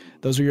China.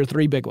 Those are your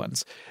three big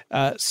ones.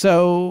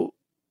 So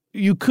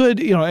you could,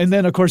 and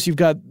then of course you've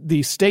got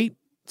the states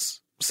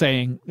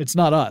saying it's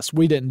not us.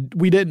 We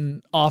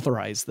didn't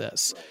authorize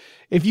this.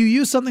 If you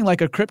use something like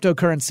a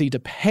cryptocurrency to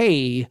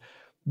pay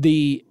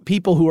the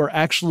people who are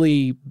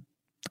actually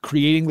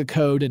creating the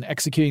code and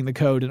executing the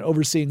code and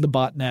overseeing the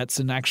botnets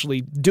and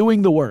actually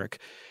doing the work,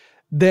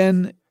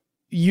 then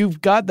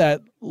you've got that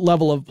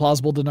level of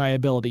plausible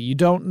deniability. You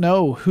don't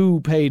know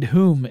who paid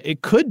whom.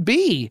 It could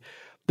be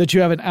that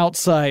you have an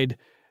outside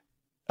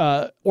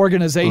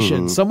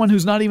organization, someone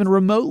who's not even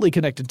remotely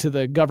connected to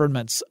the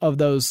governments of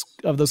those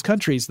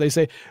countries. They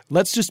say,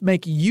 let's just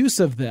make use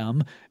of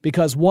them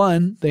because,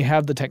 one, they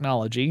have the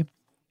technology,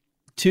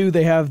 two,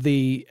 they have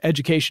the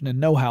education and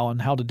know-how on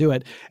how to do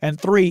it, and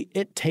three,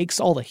 it takes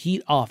all the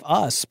heat off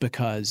us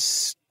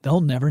because they'll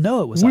never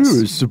know it was us.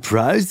 We're as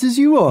surprised as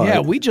you are.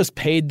 Yeah, we just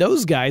paid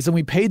those guys, and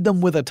we paid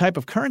them with a type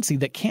of currency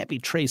that can't be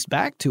traced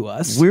back to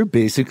us. We're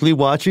basically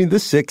watching The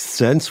Sixth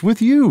Sense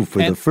with you for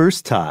the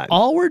first time.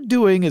 All we're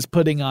doing is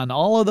putting on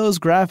all of those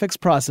graphics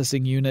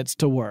processing units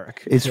to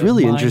work. It's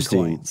really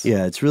interesting. Coins.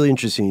 Yeah, it's really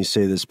interesting you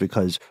say this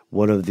because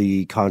one of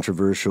the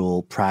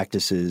controversial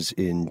practices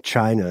in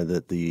China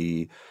that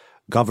the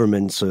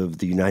governments of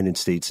the United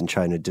States and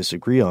China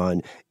disagree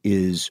on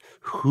is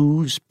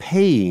who's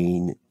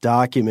paying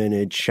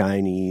documented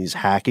Chinese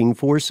hacking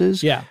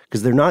forces. Yeah.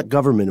 Because they're not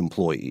government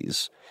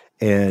employees.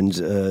 And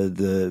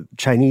the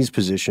Chinese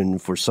position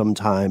for some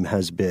time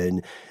has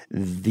been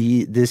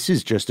this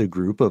is just a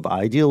group of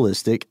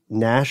idealistic,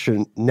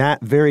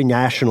 very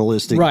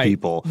nationalistic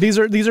people. These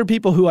are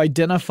people who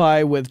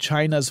identify with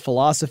China's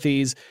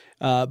philosophies,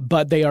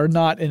 but they are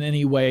not in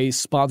any way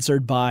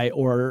sponsored by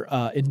or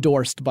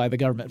endorsed by the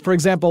government. For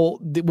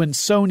example, when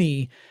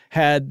Sony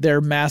had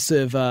their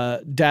massive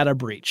data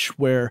breach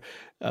where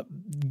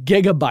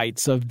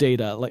gigabytes of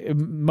data, like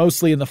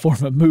mostly in the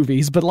form of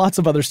movies, but lots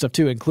of other stuff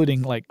too,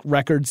 including like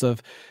records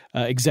of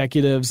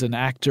executives and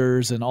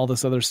actors and all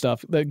this other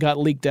stuff that got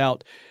leaked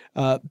out.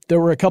 There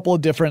were a couple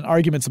of different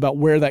arguments about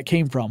where that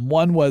came from.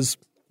 One was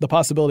the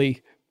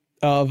possibility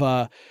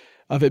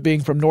of it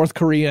being from North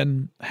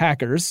Korean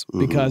hackers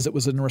because it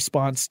was in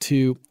response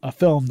to a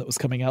film that was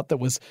coming out that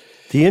was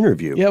The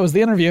Interview. Yeah, it was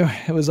The Interview.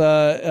 It was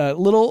a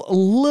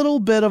little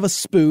bit of a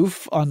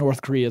spoof on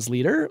North Korea's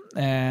leader,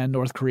 and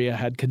North Korea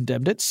had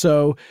condemned it.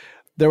 So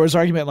there was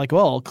argument like,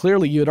 well,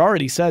 clearly you had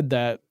already said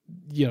that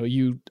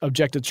you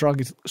objected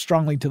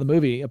strongly to the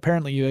movie.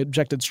 Apparently you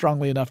objected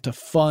strongly enough to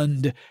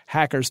fund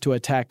hackers to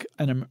attack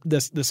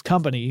this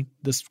company,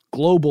 this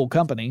global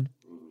company.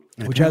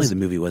 Apparently the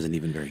movie wasn't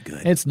even very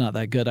good. It's not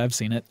that good. I've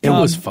seen it. It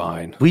was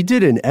fine. We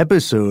did an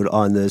episode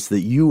on this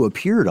that you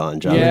appeared on,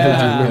 Jonathan.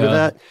 Yeah. Do you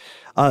remember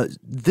that?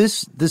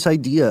 This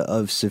idea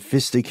of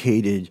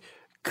sophisticated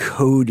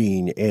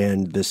coding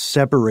and the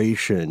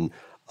separation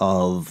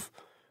of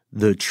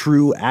the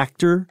true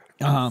actor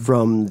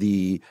from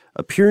the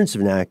appearance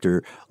of an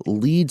actor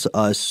leads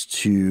us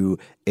to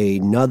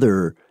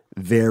another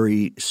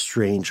very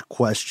strange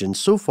question.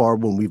 So far,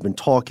 when we've been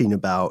talking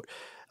about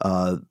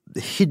the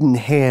hidden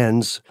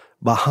hands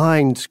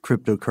behind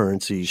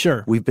cryptocurrency,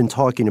 sure, we've been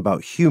talking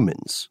about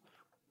humans.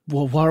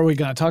 Well, what are we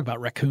going to talk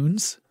about?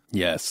 Raccoons?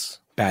 Yes.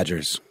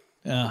 Badgers.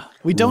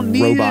 We don't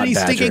need Robot any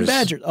badgers. stinking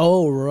badgers.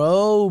 Oh,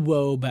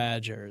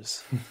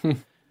 robo-badgers.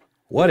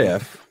 What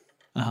if?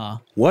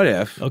 What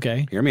if?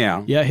 Okay. Hear me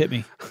out. Yeah, hit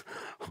me.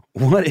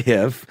 What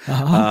if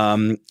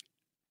a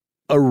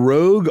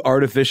rogue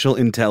artificial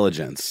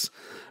intelligence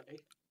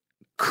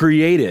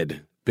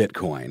created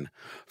Bitcoin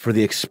for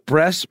the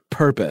express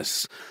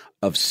purpose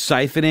of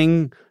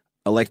siphoning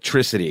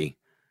electricity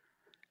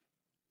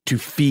to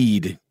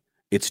feed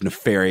its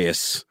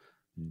nefarious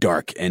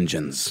dark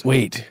engines?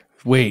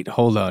 Wait,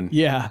 hold on.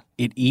 Yeah.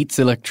 It eats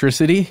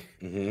electricity?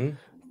 Mm-hmm.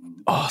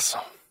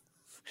 Awesome.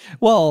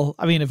 Well,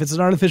 I mean, if it's an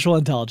artificial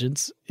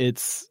intelligence,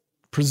 it's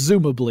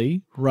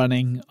presumably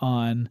running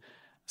on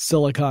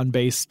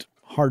silicon-based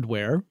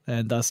hardware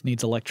and thus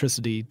needs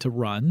electricity to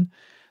run.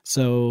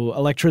 So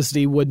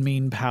electricity would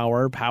mean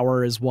power.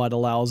 Power is what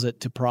allows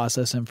it to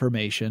process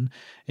information.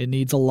 It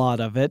needs a lot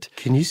of it.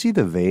 Can you see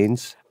the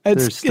veins?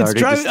 It's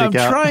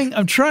driving.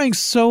 I'm trying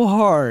so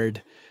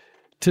hard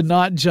to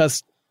not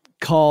just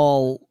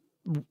call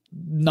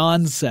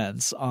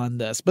nonsense on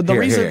this. But the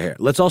reason here.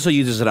 Let's also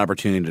use this as an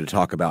opportunity to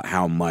talk about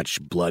how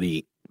much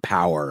bloody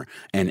power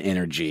and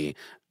energy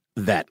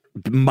that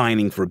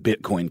mining for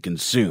Bitcoin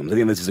consumes. I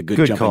think this is a good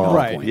jumping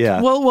off point.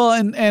 Yeah. Well,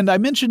 and I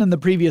mentioned in the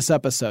previous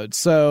episode.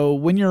 So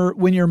when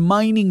you're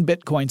mining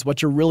Bitcoins,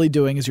 what you're really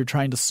doing is you're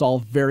trying to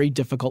solve very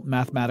difficult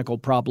mathematical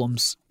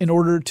problems in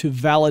order to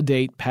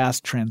validate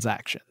past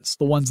transactions,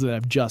 the ones that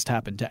have just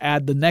happened, to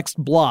add the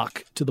next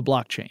block to the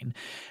blockchain.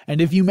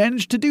 And if you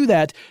manage to do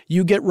that,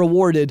 you get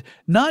rewarded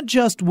not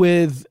just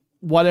with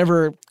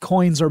whatever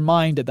coins are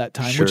mined at that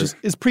time, which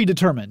is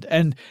predetermined.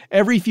 And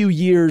every few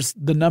years,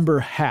 the number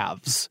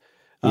halves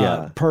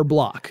per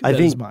block that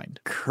is mined.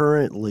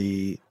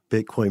 Currently,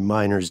 Bitcoin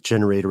miners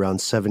generate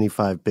around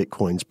 75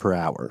 Bitcoins per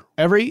hour.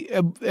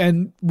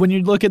 And when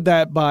you look at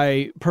that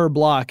by per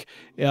block,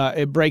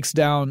 it breaks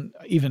down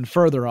even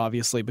further,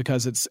 obviously,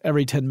 because it's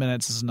every 10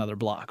 minutes is another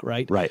block,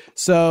 right? Right.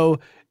 So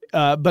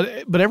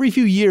but every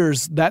few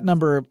years, that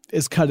number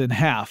is cut in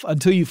half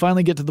until you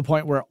finally get to the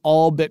point where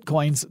all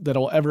Bitcoins that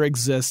will ever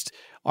exist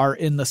are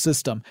in the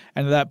system.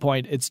 And at that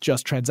point, it's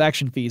just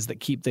transaction fees that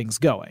keep things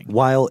going.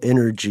 While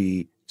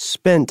energy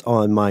spent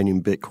on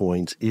mining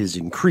Bitcoins is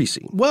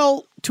increasing.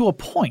 Well, to a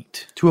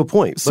point.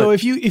 So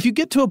if you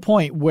get to a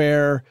point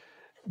where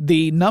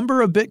the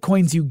number of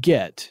Bitcoins you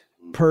get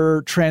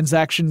per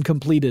transaction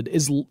completed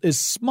is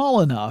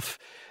small enough,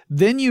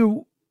 then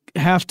you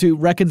have to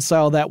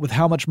reconcile that with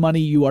how much money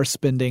you are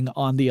spending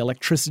on the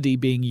electricity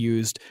being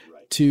used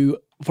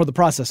for the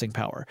processing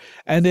power.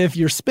 And if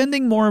you're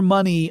spending more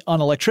money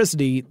on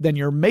electricity than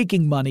you're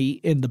making money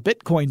in the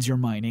Bitcoins you're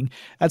mining,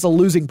 that's a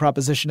losing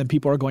proposition and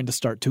people are going to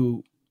start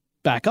to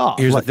back off.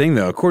 Here's the thing,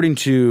 though. According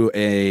to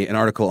an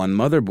article on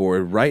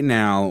Motherboard, right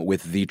now,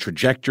 with the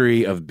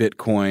trajectory of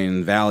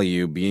Bitcoin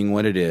value being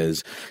what it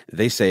is,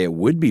 they say it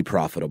would be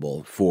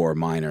profitable for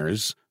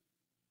miners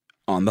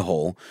on the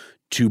whole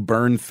to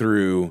burn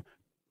through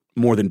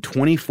more than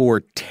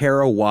 24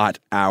 terawatt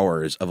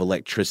hours of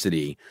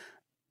electricity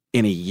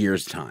in a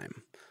year's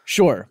time.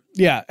 Sure.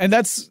 Yeah.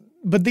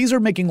 But these are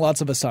making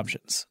lots of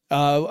assumptions.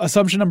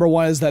 Assumption number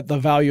one is that the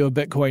value of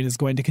Bitcoin is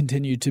going to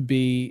continue to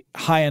be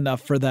high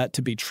enough for that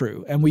to be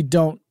true. And we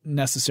don't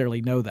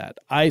necessarily know that.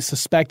 I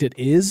suspect it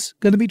is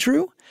going to be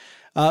true.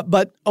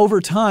 But over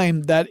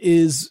time, that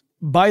is,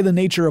 by the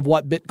nature of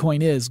what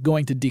Bitcoin is,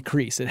 going to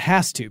decrease. It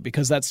has to,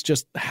 because that's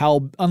just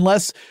how,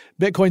 unless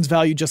Bitcoin's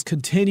value just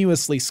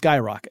continuously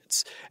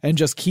skyrockets and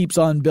just keeps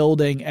on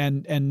building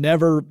and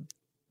never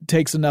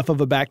takes enough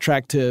of a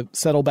backtrack to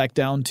settle back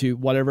down to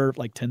whatever,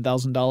 like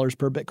 $10,000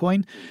 per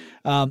Bitcoin,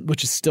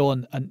 which is still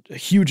a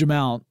huge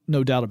amount,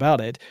 no doubt about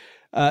it.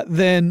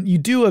 Then you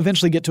do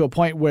eventually get to a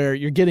point where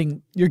you're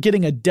getting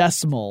a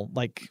decimal,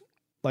 like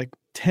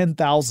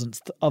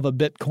 10,000th of a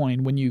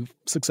Bitcoin when you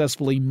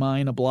successfully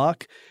mine a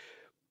block.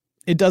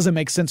 It doesn't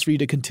make sense for you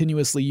to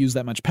continuously use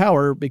that much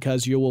power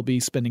because you will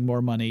be spending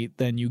more money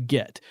than you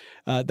get.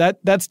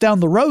 That's down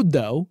the road,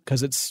 though,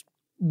 because it's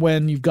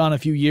when you've gone a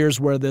few years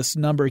where this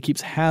number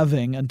keeps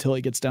halving until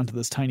it gets down to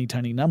this tiny,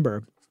 tiny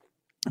number.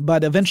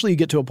 But eventually you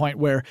get to a point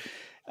where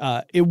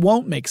it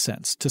won't make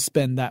sense to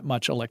spend that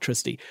much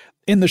electricity.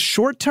 In the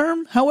short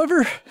term,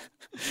 however,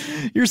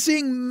 you're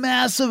seeing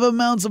massive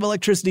amounts of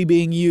electricity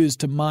being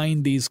used to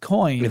mine these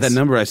coins. That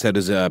number I said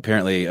is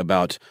apparently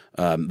about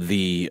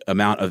the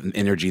amount of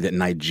energy that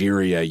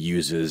Nigeria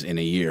uses in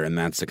a year, and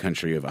that's a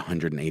country of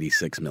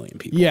 186 million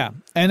people. Yeah,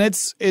 and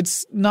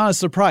it's not a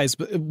surprise,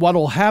 but what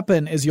will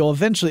happen is you'll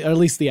eventually, or at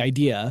least the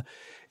idea,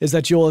 is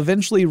that you'll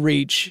eventually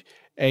reach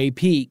a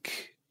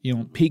peak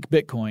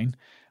Bitcoin,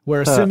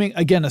 where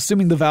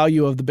assuming the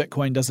value of the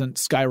Bitcoin doesn't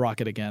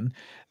skyrocket again,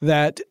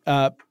 that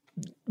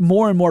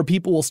more and more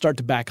people will start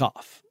to back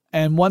off.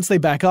 And once they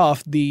back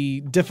off,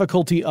 the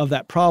difficulty of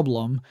that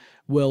problem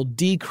will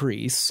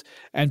decrease,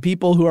 and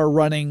people who are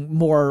running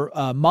more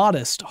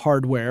modest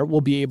hardware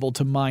will be able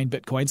to mine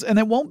Bitcoins. And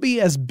it won't be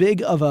as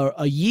big of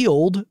a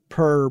yield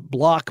per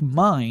block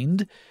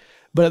mined,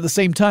 but at the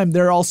same time,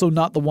 they're also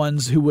not the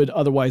ones who would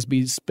otherwise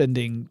be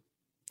spending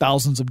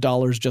thousands of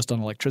dollars just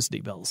on electricity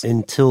bills.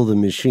 Until the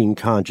machine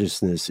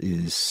consciousness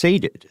is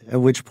sated,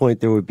 at which point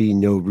there would be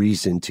no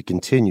reason to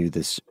continue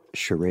this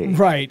charade.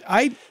 Right.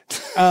 I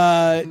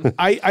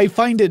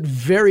find it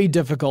very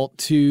difficult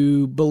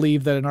to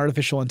believe that an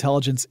artificial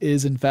intelligence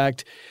is in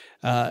fact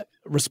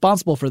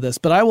responsible for this,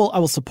 but I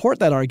will support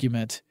that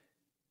argument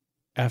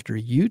after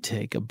you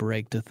take a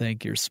break to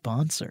thank your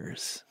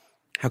sponsors.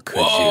 How could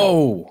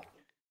you?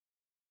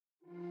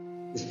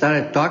 We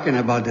started talking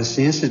about this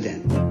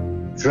incident.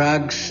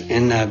 Drugs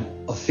and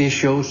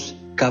officials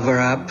cover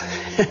up.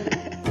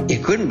 You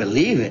couldn't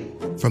believe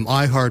it. From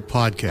iHeart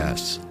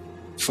Podcasts.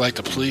 It's like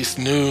the police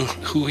knew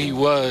who he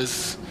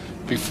was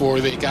before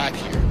they got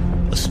here.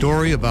 A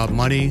story about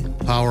money,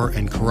 power,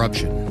 and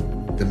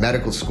corruption. The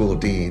medical school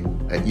dean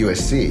at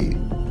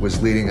USC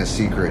was leading a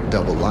secret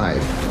double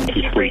life.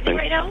 She's sleeping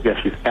right now?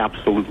 Yes, she's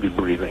absolutely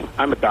breathing.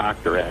 I'm a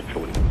doctor,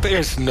 actually.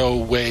 There's no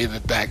way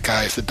that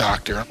guy's a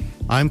doctor.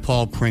 I'm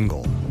Paul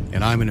Pringle,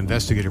 and I'm an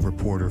investigative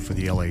reporter for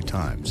the LA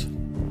Times.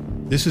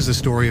 This is the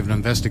story of an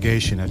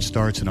investigation that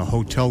starts in a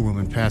hotel room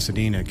in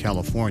Pasadena,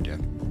 California,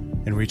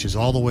 and reaches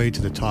all the way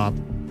to the top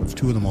of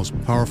two of the most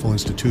powerful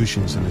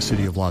institutions in the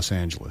city of Los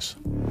Angeles.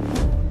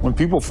 When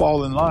people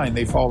fall in line,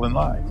 they fall in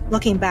line.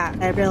 Looking back,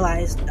 I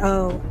realized,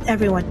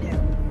 everyone knew.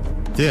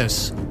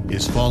 This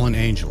is Fallen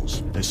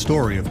Angels, a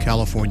story of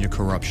California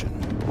corruption.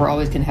 We're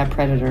always going to have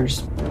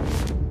predators.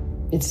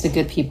 It's the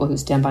good people who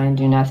stand by and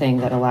do nothing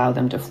that allow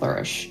them to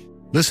flourish.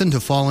 Listen to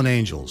Fallen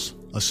Angels,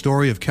 a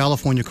story of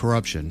California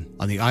corruption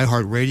on the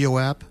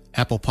iHeartRadio app,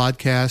 Apple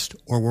Podcast,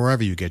 or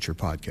wherever you get your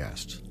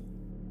podcasts.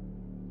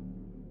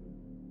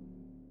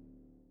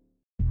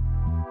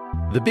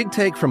 The Big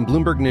Take from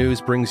Bloomberg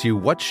News brings you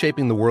what's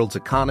shaping the world's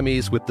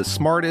economies with the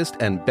smartest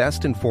and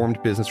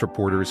best-informed business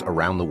reporters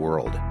around the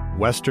world.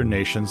 Western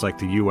nations like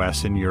the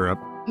U.S. and Europe.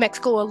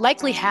 Mexico will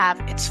likely have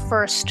its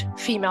first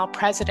female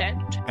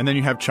president. And then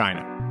you have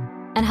China.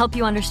 And help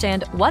you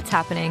understand what's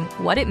happening,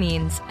 what it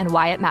means, and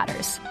why it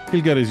matters.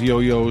 He'll get his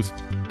yo-yos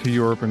to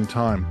Europe in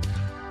time.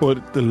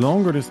 But the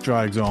longer this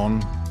drags on,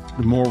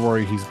 the more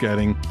worry he's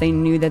getting. They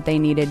knew that they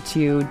needed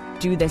to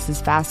do this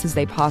as fast as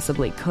they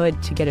possibly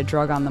could to get a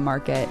drug on the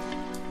market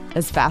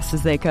as fast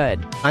as they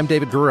could. I'm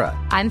David Gura.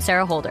 I'm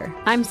Sarah Holder.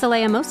 I'm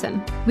Saleha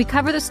Mohsen. We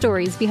cover the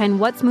stories behind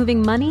what's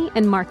moving money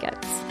and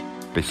markets.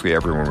 Basically,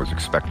 everyone was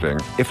expecting,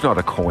 if not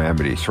a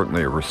calamity,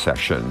 certainly a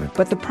recession.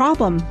 But the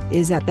problem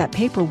is that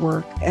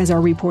paperwork, as our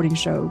reporting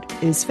showed,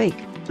 is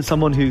fake. As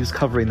someone who's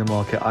covering the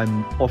market,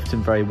 I'm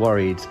often very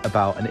worried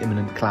about an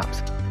imminent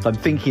collapse. I'm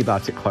thinking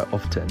about it quite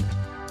often.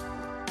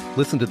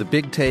 Listen to The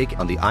Big Take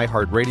on the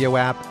iHeartRadio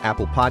app,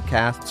 Apple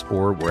Podcasts,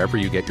 or wherever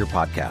you get your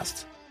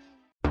podcasts.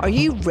 Are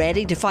you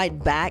ready to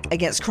fight back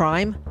against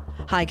crime?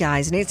 Hi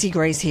guys, Nancy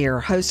Grace here,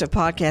 host of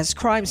podcast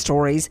Crime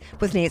Stories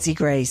with Nancy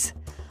Grace.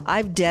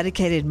 I've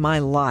dedicated my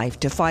life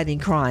to fighting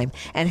crime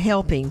and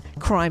helping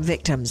crime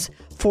victims.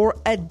 For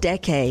a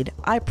decade,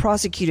 I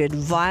prosecuted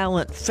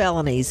violent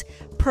felonies,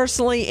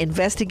 personally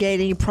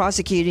investigating,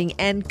 prosecuting,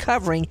 and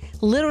covering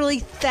literally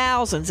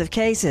thousands of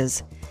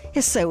cases.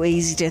 It's so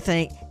easy to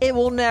think it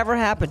will never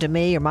happen to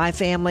me or my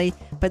family,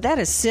 but that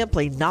is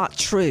simply not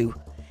true.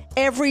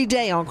 Every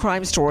day on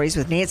Crime Stories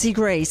with Nancy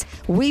Grace,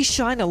 we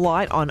shine a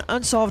light on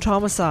unsolved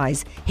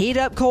homicides, heat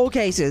up cold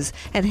cases,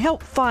 and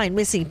help find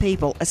missing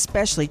people,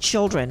 especially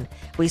children.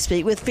 We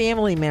speak with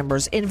family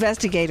members,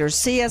 investigators,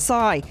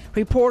 CSI,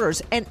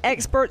 reporters, and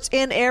experts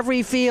in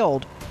every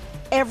field.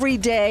 Every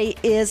day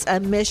is a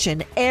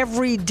mission.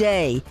 Every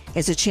day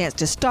is a chance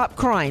to stop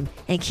crime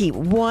and keep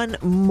one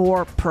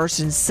more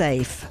person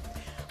safe.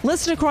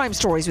 Listen to Crime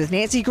Stories with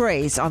Nancy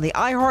Grace on the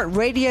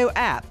iHeartRadio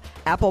app,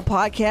 Apple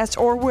Podcasts,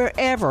 or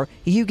wherever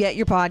you get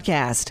your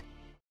podcast.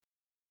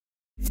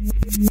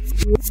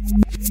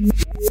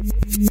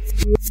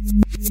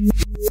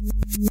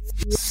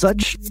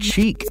 Such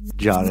cheek,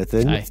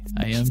 Jonathan.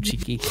 I am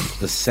cheeky.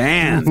 The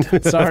sand.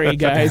 Sorry,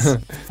 guys.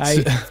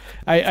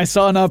 I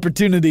saw an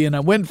opportunity and I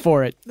went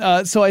for it.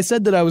 So I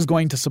said that I was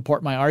going to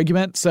support my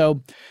argument.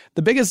 So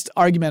the biggest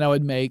argument I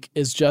would make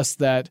is just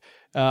that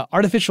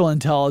artificial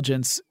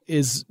intelligence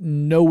is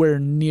nowhere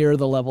near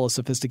the level of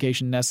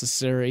sophistication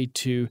necessary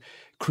to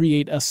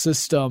create a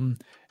system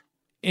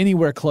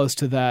anywhere close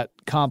to that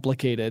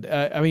complicated.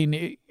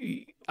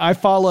 I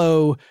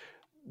follow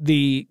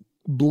the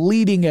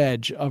bleeding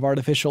edge of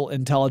artificial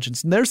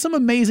intelligence. And there's some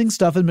amazing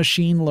stuff in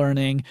machine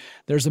learning.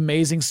 There's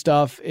amazing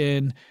stuff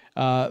in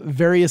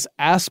various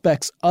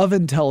aspects of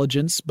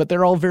intelligence, but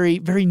they're all very,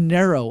 very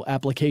narrow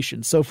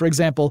applications. So, for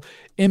example,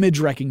 image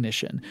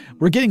recognition.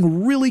 We're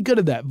getting really good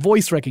at that.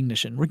 Voice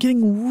recognition. We're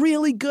getting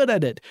really good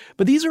at it.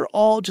 But these are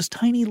all just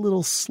tiny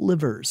little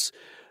slivers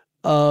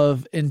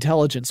of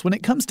intelligence. When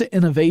it comes to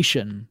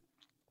innovation,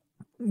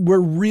 we're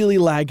really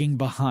lagging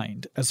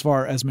behind as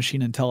far as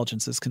machine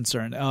intelligence is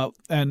concerned.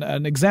 And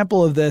an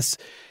example of this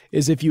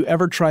is if you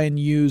ever try and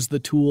use the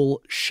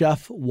tool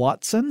Chef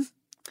Watson.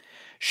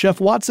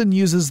 Chef Watson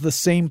uses the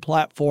same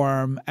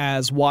platform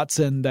as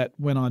Watson that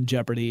went on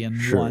Jeopardy and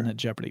won at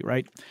Jeopardy,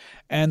 right?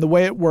 And the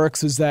way it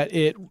works is that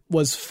it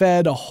was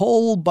fed a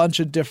whole bunch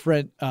of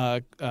different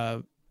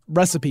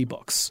recipe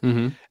books.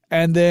 Mm-hmm.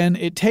 And then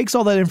it takes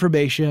all that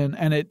information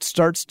and it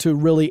starts to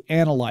really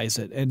analyze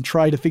it and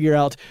try to figure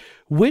out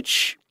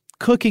which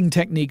cooking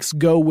techniques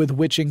go with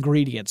which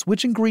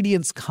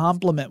ingredients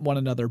complement one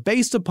another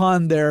based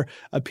upon their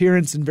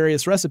appearance in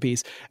various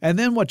recipes. And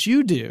then what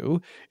you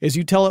do is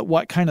you tell it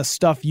what kind of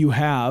stuff you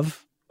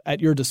have at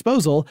your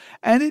disposal,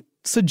 and it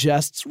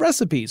suggests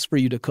recipes for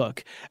you to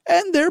cook.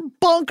 And they're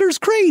bonkers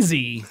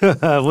crazy.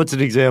 What's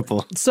an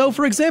example? So,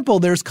 for example,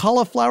 there's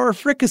cauliflower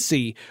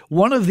fricassee.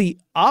 One of the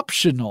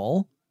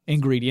optional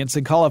ingredients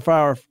in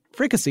cauliflower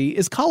fricassee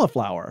is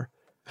cauliflower.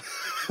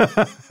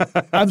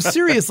 I'm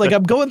serious. Like,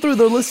 I'm going through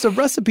the list of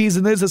recipes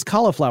and there's this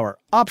cauliflower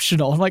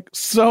optional. I'm like,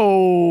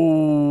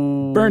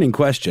 so burning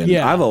question.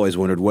 Yeah. I've always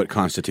wondered what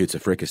constitutes a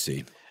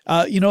fricassee.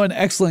 An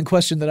excellent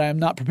question that I am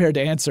not prepared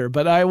to answer,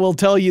 but I will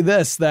tell you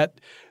this, that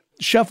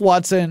Chef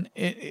Watson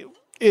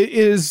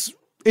it's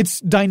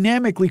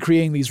dynamically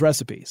creating these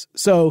recipes.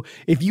 So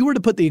if you were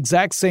to put the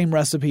exact same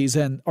recipes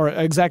in or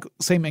exact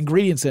same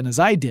ingredients in as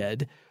I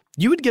did,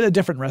 you would get a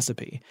different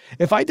recipe.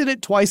 If I did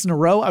it twice in a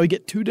row, I would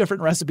get two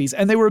different recipes.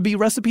 And they would be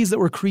recipes that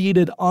were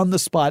created on the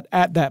spot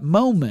at that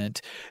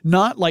moment,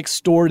 not like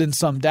stored in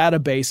some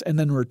database and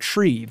then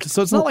retrieved.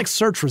 So it's not like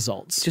search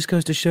results. It just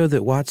goes to show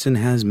that Watson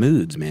has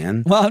moods,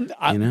 man. Well,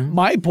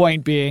 my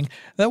point being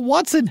that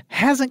Watson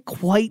hasn't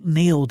quite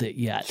nailed it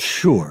yet.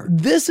 Sure.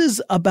 This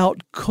is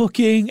about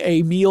cooking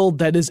a meal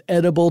that is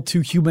edible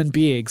to human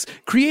beings,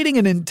 creating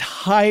an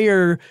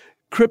entire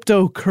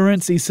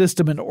cryptocurrency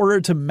system in order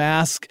to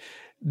mask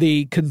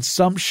the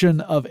consumption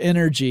of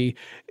energy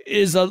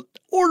is an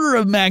order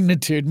of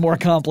magnitude more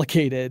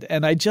complicated.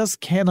 And I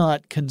just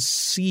cannot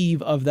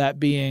conceive of that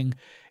being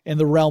in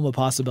the realm of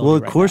possibility.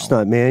 Well, of course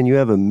not, man. You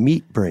have a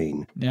meat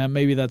brain. Yeah,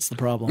 maybe that's the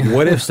problem.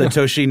 What if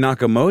Satoshi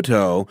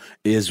Nakamoto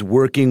is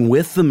working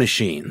with the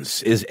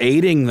machines, is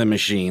aiding the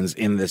machines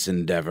in this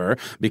endeavor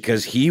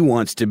because he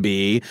wants to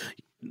be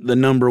the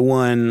number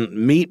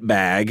one meat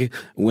bag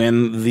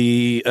when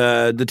the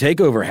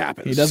takeover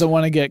happens? He doesn't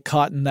want to get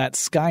caught in that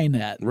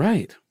Skynet.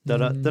 Right.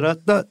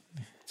 Da-da-da-da-da.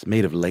 It's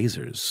made of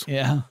lasers.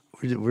 Yeah.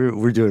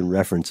 We're doing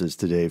references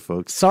today,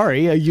 folks.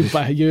 Sorry, you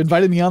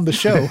invited me on the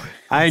show.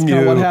 I That's knew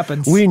kind of what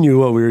happens. We knew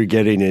what we were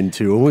getting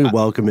into, and we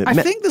welcome it. I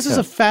think this is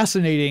a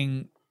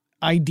fascinating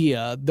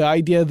idea. The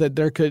idea that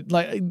there could,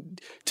 like,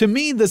 to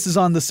me, this is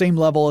on the same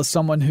level as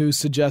someone who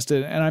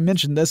suggested, and I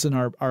mentioned this in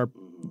our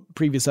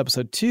previous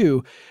episode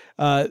too.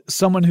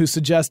 Someone who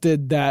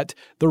suggested that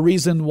the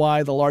reason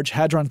why the Large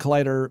Hadron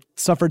Collider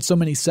suffered so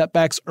many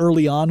setbacks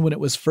early on when it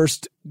was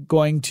first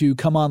going to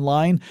come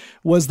online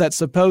was that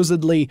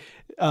supposedly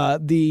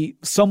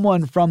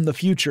someone from the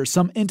future,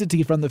 some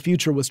entity from the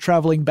future was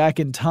traveling back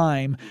in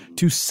time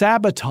to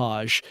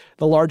sabotage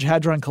the Large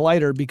Hadron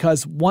Collider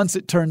because once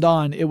it turned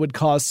on, it would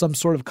cause some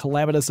sort of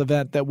calamitous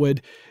event that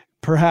would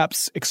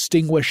perhaps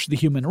extinguish the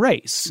human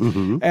race.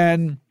 Mm-hmm.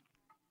 And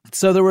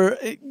so there were,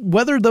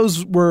 whether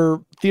those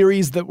were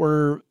theories that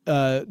were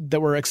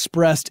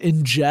expressed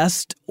in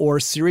jest or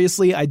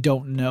seriously, I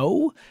don't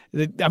know.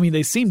 I mean,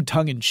 they seem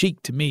tongue in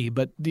cheek to me,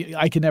 but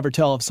I can never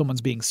tell if someone's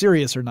being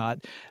serious or not,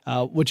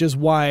 which is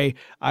why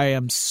I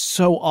am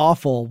so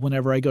awful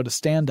whenever I go to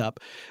stand up.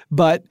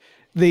 But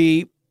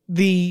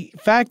the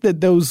fact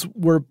that those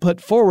were put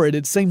forward,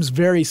 it seems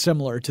very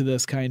similar to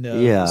this kind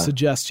of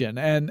suggestion.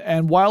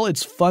 And while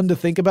it's fun to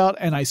think about,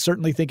 and I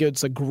certainly think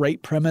it's a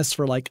great premise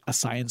for like a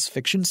science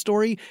fiction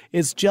story,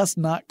 it's just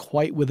not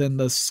quite within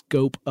the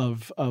scope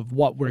of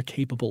what we're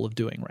capable of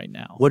doing right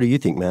now. What do you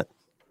think, Matt?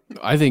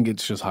 I think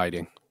it's just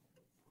hiding.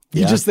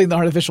 You just think the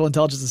artificial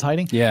intelligence is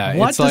hiding? Yeah,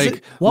 it's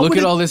like, look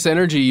at all this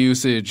energy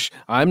usage.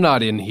 I'm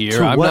not in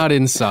here. I'm not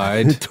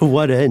inside. To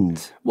what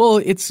end? Well,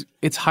 it's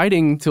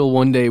hiding till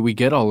one day we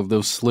get all of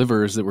those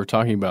slivers that we're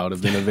talking about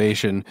of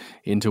innovation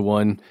into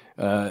one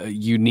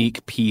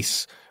unique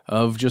piece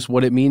of just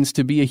what it means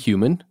to be a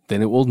human.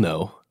 Then it will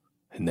know,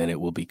 and then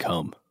it will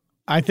become.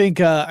 I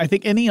think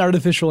any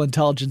artificial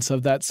intelligence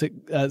of that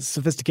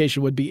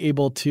sophistication would be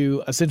able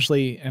to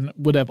essentially, and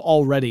would have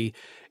already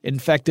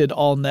infected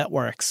all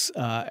networks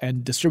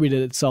and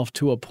distributed itself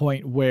to a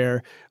point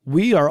where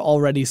we are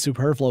already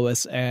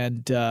superfluous.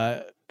 And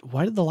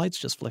why did the lights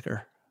just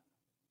flicker?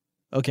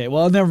 Okay,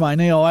 well, never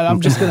mind. I'm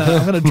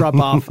gonna drop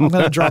off. I'm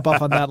gonna drop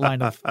off on that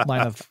line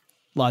of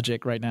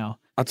logic right now.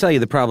 I'll tell you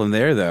the problem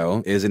there,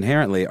 though, is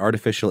inherently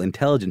artificial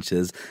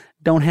intelligences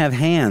don't have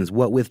hands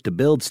what with to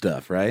build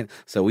stuff, right?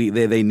 So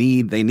they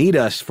need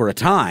us for a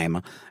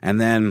time,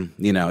 and then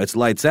it's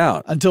lights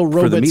out until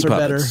robots are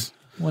better.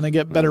 when they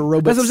get better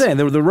robots. That's what I'm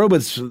saying. The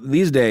robots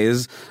these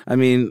days, I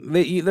mean,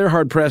 they're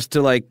hard pressed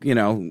to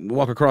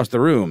walk across the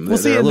room.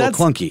 They're a little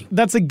clunky.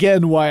 That's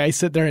again why I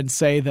sit there and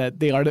say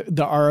that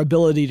our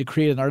ability to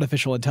create an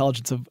artificial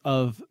intelligence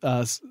of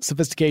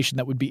sophistication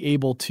that would be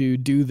able to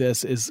do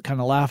this is kind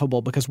of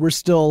laughable, because we're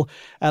still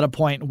at a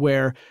point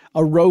where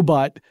a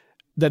robot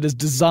that is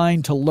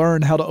designed to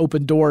learn how to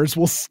open doors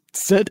will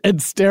sit and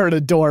stare at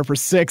a door for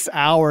 6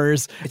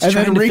 hours and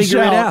then reach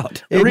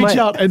out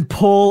and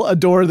pull a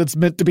door that's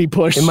meant to be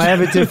pushed. It might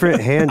have a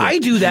different handle. I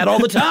do that all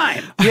the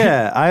time.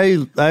 Yeah,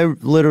 I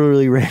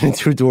literally ran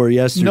into a door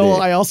yesterday. No,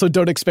 I also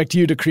don't expect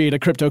you to create a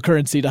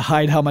cryptocurrency to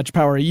hide how much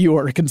power you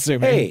are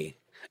consuming. Hey,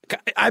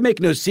 I make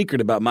no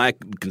secret about my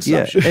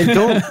consumption. Yeah,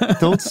 and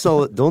don't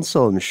sell it. Don't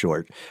sell them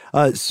short.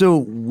 So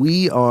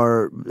we've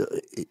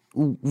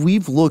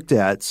looked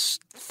at at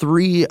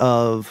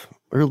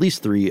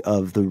least three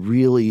of the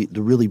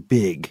really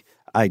big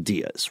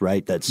ideas,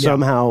 right? That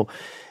somehow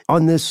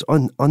on this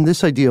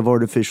idea of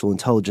artificial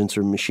intelligence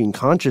or machine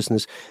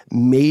consciousness,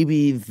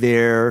 maybe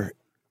there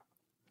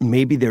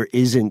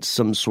isn't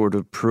some sort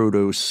of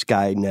proto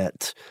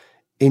Skynet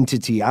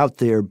entity out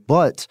there,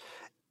 but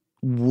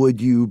would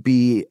you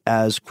be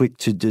as quick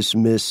to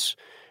dismiss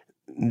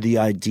the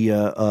idea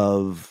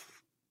of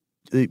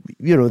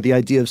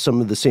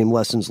some of the same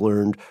lessons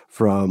learned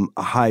from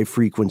high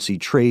frequency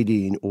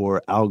trading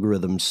or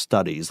algorithm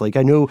studies? Like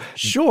I know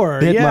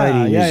Bitcoin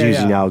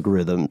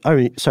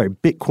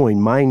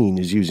mining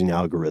is using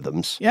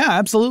algorithms. Yeah,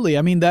 absolutely.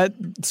 I mean, that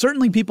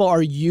certainly people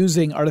are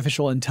using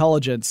artificial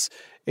intelligence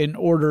in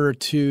order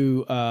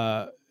to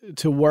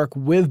work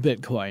with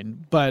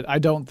Bitcoin, but I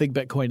don't think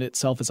Bitcoin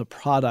itself is a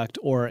product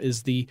or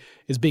is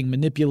being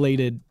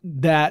manipulated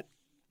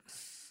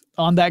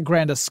on that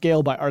grand a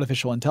scale by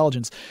artificial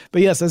intelligence.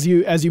 But yes, as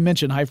you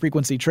mentioned, high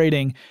frequency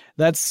trading,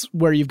 that's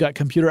where you've got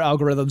computer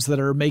algorithms that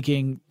are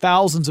making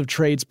thousands of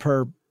trades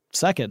per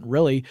second,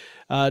 really,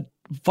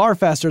 far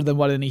faster than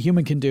what any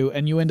human can do,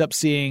 and you end up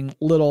seeing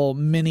little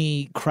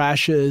mini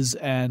crashes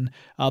and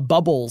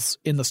bubbles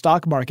in the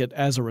stock market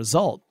as a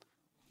result.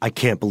 I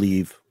can't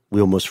believe we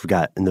almost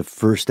forgot. In the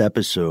first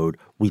episode,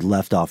 we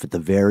left off at the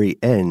very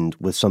end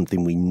with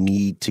something we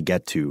need to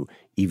get to,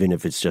 even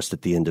if it's just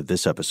at the end of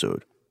this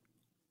episode.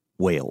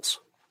 Whales.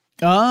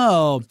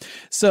 Oh,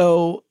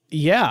 so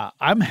yeah,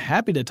 I'm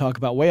happy to talk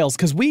about whales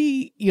because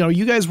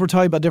you guys were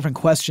talking about different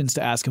questions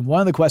to ask. And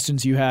one of the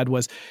questions you had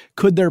was,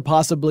 could there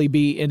possibly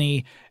be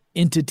any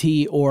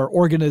entity or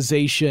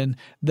organization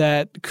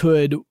that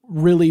could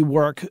really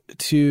work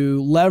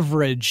to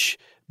leverage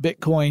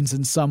Bitcoins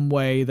in some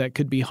way that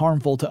could be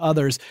harmful to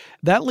others?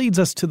 That leads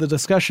us to the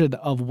discussion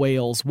of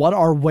whales. What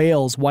are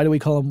whales? Why do we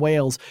call them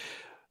whales?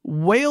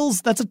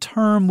 Whales, that's a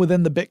term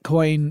within the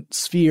Bitcoin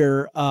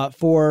sphere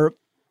for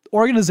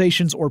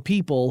organizations or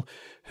people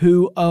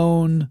who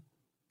own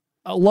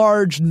a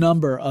large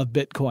number of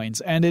Bitcoins.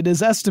 And it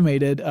is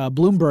estimated,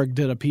 Bloomberg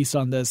did a piece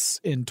on this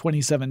in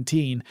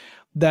 2017,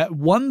 that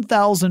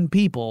 1,000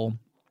 people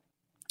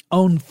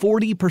own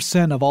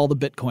 40% of all the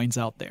Bitcoins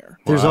out there.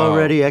 There's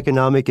already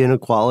economic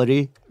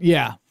inequality.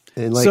 Yeah.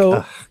 And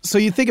so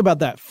you think about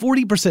that.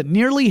 40%,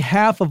 nearly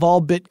half of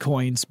all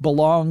Bitcoins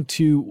belong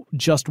to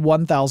just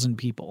 1,000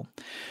 people.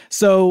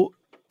 So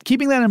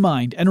keeping that in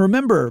mind, and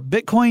remember,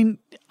 Bitcoin,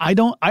 I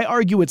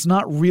argue it's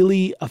not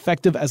really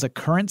effective as a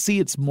currency.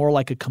 It's more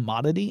like a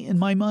commodity in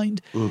my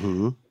mind.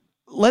 Mm-hmm.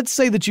 Let's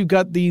say that you've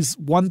got these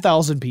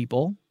 1,000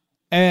 people,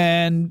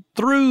 and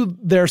through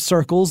their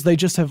circles, they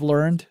just have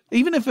learned,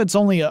 even if it's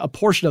only a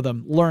portion of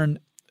them, learn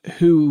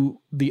who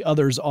the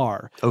others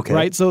are. Okay.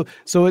 Right? So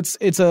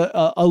it's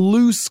a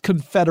loose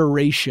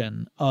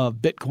confederation of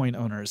Bitcoin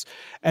owners.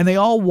 And they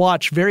all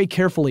watch very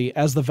carefully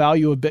as the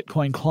value of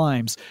Bitcoin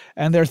climbs.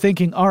 And they're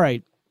thinking, all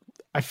right,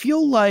 I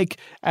feel like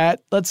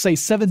at, let's say,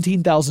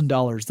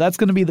 $17,000, that's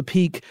going to be the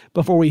peak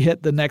before we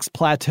hit the next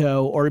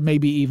plateau or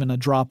maybe even a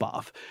drop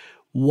off.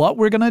 What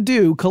we're going to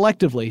do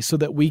collectively so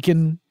that we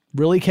can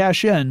really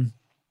cash in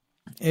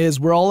is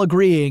we're all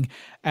agreeing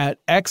at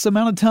X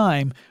amount of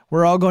time,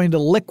 we're all going to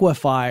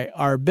liquefy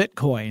our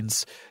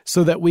Bitcoins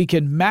so that we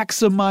can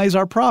maximize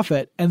our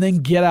profit and then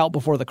get out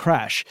before the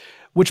crash,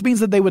 which means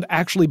that they would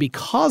actually be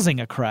causing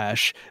a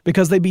crash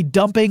because they'd be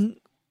dumping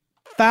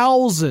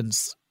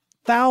thousands,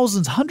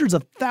 hundreds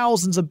of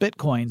thousands of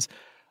Bitcoins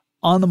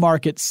on the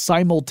market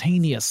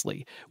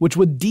simultaneously, which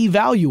would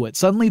devalue it.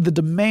 Suddenly the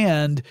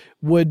demand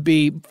would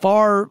be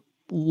far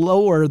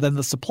lower than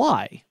the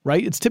supply,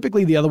 right? It's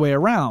typically the other way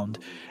around.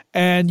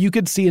 And you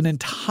could see an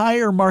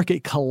entire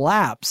market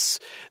collapse.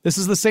 This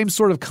is the same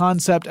sort of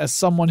concept as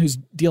someone who's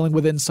dealing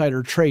with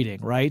insider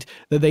trading, right?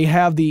 That they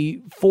have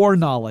the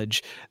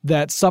foreknowledge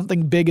that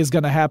something big is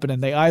going to happen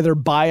and they either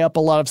buy up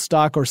a lot of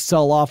stock or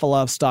sell off a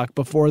lot of stock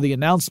before the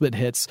announcement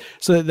hits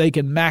so that they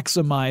can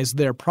maximize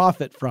their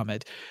profit from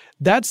it.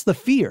 That's the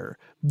fear,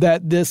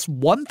 that this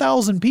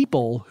 1,000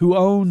 people who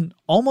own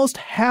almost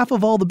half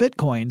of all the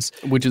Bitcoins,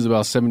 which is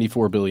about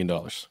 $74 billion.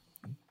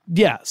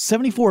 Yeah,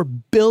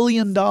 $74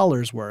 billion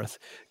worth,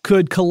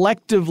 could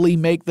collectively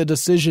make the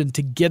decision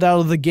to get out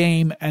of the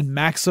game and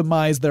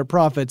maximize their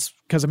profits.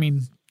 Because, I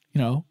mean,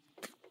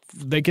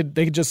 they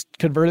could just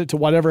convert it to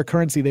whatever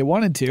currency they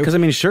wanted to. Because, I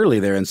mean, surely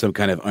they're in some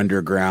kind of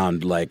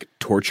underground, like,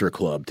 torture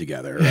club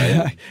together,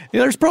 right?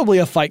 Yeah, there's probably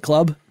a fight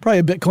club, probably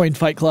a Bitcoin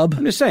fight club.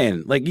 I'm just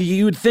saying, like,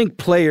 you would think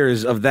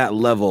players of that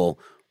level,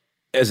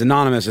 as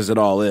anonymous as it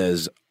all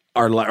is,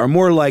 are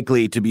more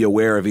likely to be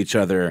aware of each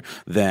other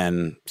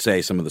than,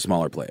 say, some of the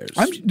smaller players.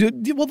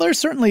 Well, there's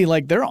certainly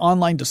there are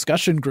online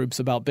discussion groups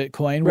about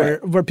Bitcoin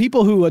where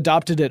people who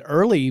adopted it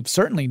early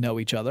certainly know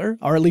each other,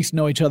 or at least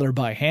know each other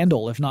by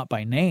handle, if not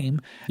by name.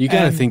 You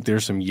got to think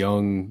there's some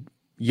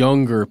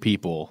younger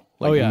people.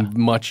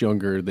 Much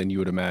younger than you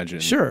would imagine.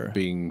 Sure.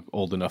 Being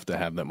old enough to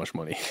have that much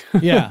money.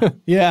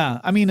 Yeah.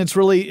 I mean, it's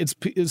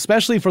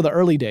especially for the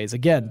early days.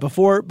 Again,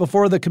 before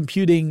the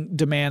computing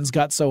demands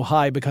got so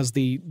high because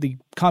the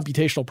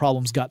computational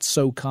problems got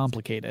so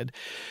complicated.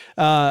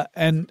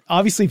 And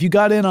obviously, if you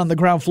got in on the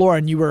ground floor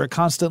and you were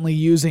constantly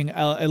using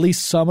at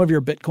least some of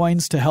your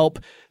Bitcoins to help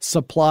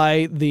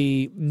supply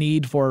the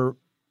need for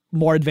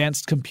more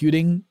advanced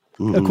computing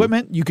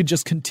equipment, you could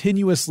just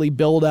continuously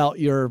build out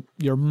your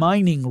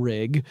mining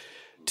rig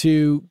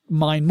to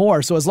mine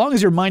more. So as long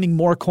as you're mining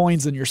more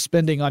coins than you're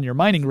spending on your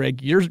mining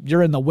rig,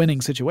 you're in the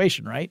winning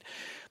situation, right?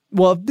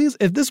 Well,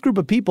 if this group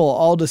of people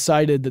all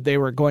decided that they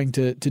were going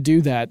to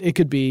do that, it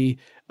could be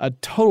a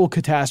total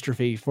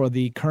catastrophe for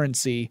the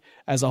currency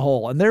as a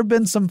whole. And there have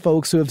been some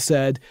folks who have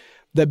said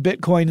that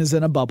Bitcoin is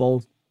in a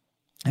bubble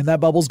and that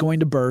bubble's going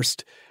to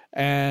burst.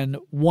 And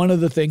one of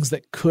the things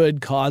that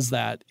could cause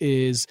that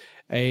is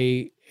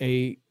a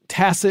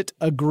tacit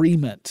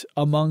agreement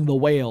among the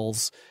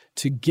whales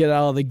to get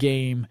out of the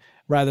game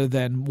rather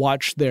than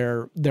watch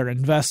their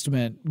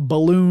investment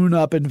balloon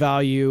up in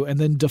value and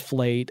then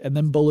deflate and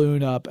then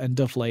balloon up and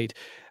deflate.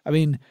 I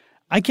mean,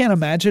 I can't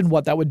imagine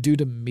what that would do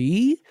to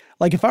me.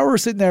 Like if I were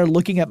sitting there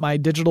looking at my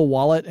digital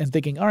wallet and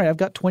thinking, all right, I've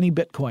got 20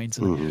 Bitcoins.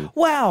 And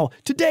wow,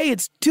 today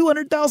it's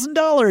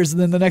 $200,000.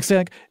 And then the next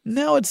day,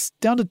 now it's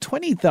down to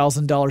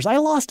 $20,000. I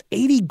lost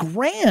 80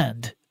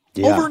 grand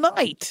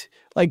overnight.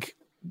 Like,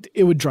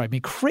 it would drive me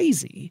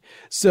crazy.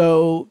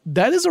 So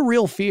that is a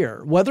real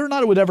fear. Whether or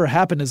not it would ever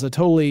happen is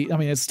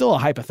it's still a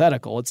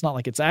hypothetical. It's not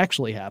like it's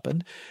actually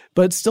happened,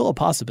 but it's still a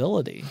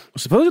possibility.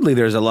 Supposedly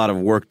there's a lot of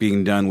work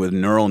being done with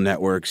neural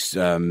networks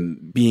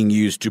being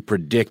used to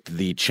predict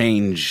the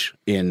change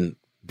in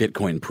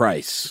Bitcoin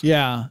price.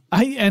 Yeah.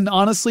 And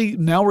honestly,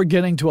 now we're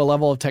getting to a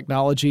level of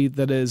technology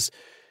that is,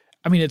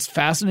 it's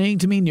fascinating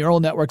to me.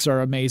 Neural networks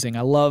are amazing.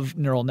 I love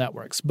neural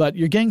networks, but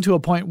you're getting to a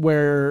point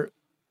where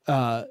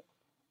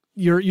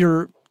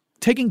you're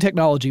taking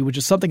technology, which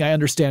is something I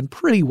understand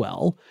pretty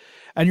well,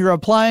 and you're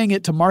applying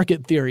it to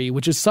market theory,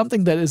 which is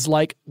something that is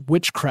like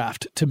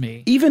witchcraft to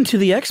me. Even to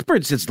the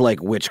experts, it's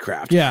like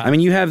witchcraft. Yeah. I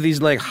mean, you have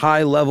these like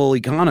high-level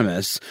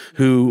economists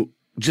who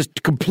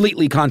just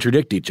completely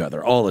contradict each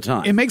other all the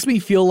time. It makes me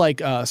feel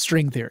like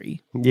string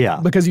theory.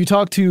 Yeah. Because you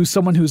talk to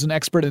someone who's an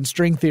expert in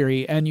string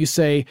theory and you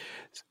say,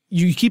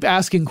 you keep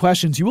asking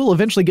questions, you will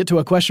eventually get to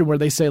a question where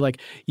they say like,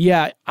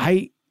 yeah,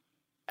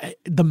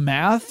 the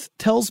math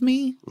tells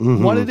me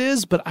what it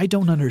is, but I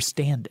don't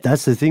understand it.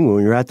 That's the thing.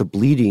 When you're at the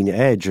bleeding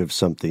edge of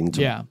something,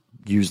 to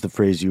use the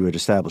phrase you had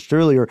established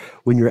earlier,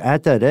 when you're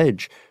at that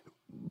edge,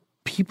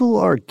 people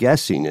are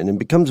guessing, and it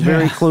becomes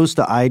very close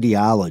to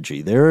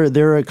ideology. There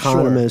are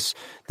economists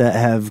that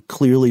have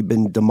clearly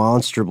been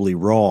demonstrably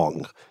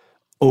wrong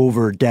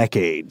over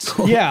decades.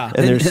 Yeah.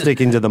 And they're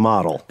sticking to the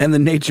model. And the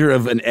nature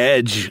of an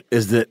edge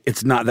is that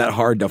it's not that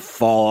hard to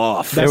fall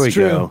off. That's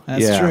true.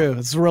 That's true.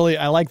 It's really,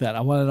 I like that. I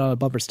want it on a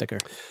bumper sticker.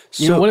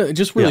 So,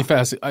 just really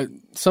fast,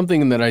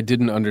 something that I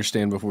didn't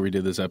understand before we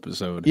did this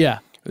episode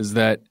is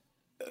that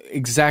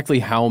exactly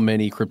how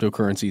many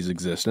cryptocurrencies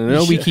exist. And I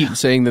know we keep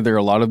saying that there are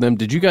a lot of them.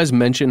 Did you guys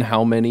mention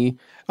how many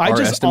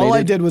are estimated? All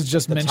I did was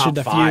just mention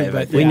a few.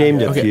 But we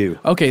named a few.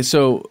 Okay,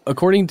 so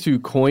according to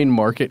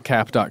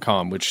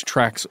coinmarketcap.com, which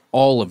tracks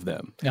all of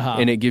them,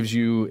 and it gives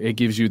you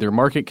their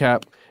market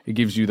cap, it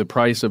gives you the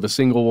price of a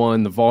single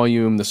one, the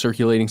volume, the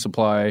circulating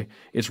supply.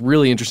 It's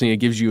really interesting. It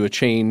gives you a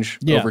change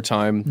over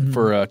time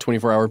for a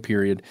 24-hour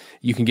period.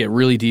 You can get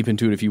really deep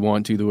into it if you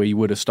want to, the way you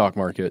would a stock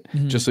market,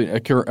 just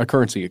a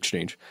currency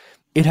exchange.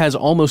 It has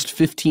almost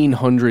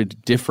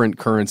 1,500 different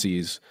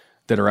currencies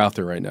that are out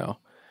there right now.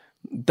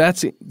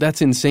 That's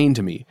insane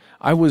to me.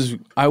 I've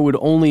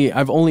only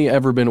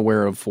ever been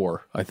aware of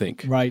 4, I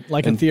think. Right,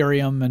 like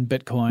Ethereum and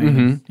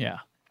Bitcoin. Yeah.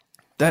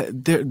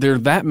 There are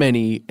that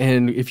many,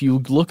 and if you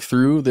look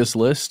through this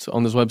list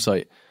on this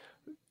website,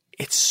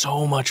 it's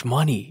so much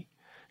money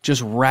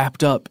just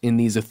wrapped up in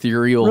these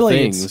ethereal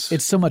things.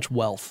 It's so much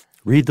wealth.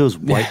 Read those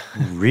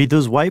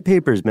white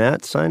papers,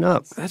 Matt. Sign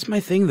up. That's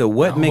my thing, though.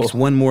 What makes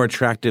one more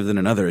attractive than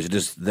another? Is it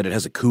just that it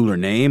has a cooler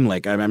name?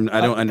 Like I don't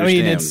understand. I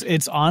mean,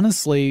 it's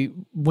honestly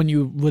when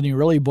you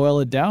really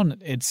boil it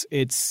down,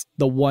 it's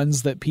the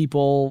ones that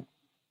people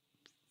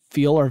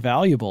feel are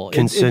valuable.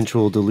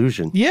 Consensual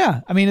delusion.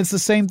 Yeah, I mean, it's the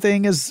same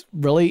thing as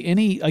really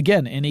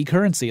any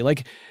currency.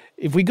 Like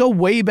if we go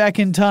way back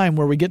in time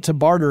where we get to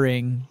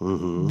bartering,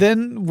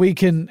 then we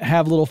can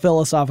have little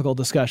philosophical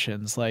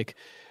discussions like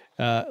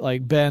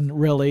Ben,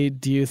 really,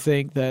 do you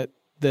think that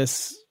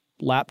this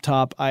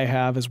laptop I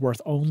have is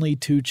worth only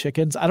 2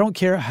 chickens. I don't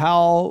care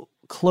how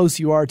close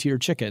you are to your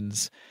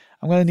chickens.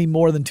 I'm going to need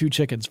more than 2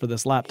 chickens for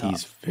this laptop.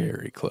 He's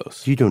very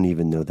close. You don't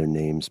even know their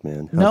names,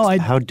 man.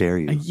 How dare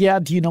you? Yeah,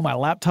 do you know my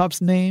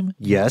laptop's name?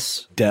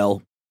 Yes.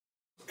 Dell.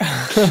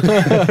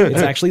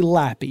 It's actually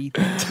Lappy.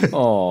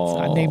 Oh,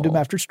 I named him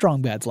after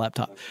Strong Bad's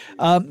laptop.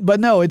 But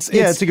no, it's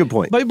a good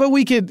point. But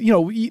we could,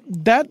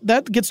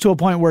 that gets to a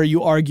point where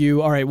you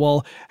argue, all right,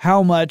 well,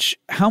 how much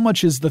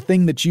is the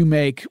thing that you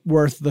make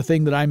worth the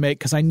thing that I make?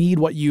 Because I need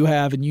what you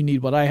have and you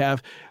need what I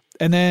have.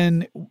 And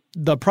then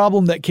the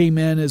problem that came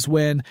in is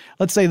when,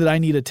 let's say that I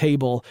need a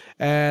table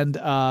and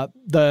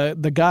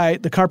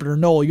the carpenter,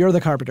 Noel, you're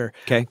the carpenter.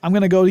 Okay. I'm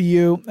going to go to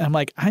you and I'm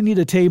like, I need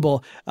a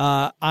table.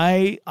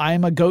 I'm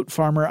a goat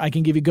farmer. I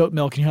can give you goat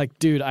milk. And you're like,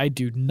 dude, I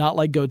do not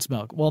like goat's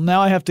milk. Well,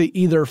 now I have to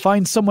either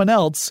find someone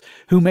else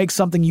who makes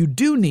something you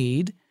do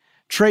need,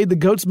 trade the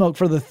goat's milk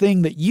for the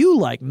thing that you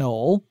like,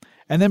 Noel,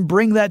 and then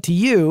bring that to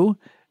you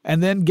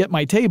and then get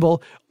my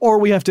table, or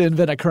we have to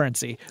invent a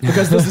currency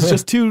because this is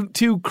just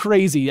too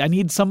crazy. I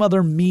need some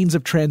other means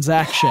of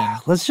transaction.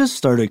 Let's just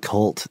start a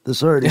cult.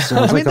 This already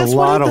sounds like a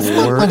lot of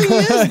work. Money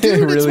is,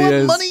 dude. It really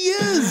is. Money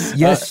is.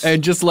 Yes.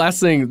 And just last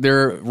thing,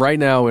 right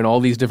now in all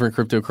these different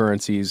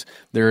cryptocurrencies,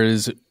 there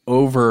is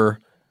over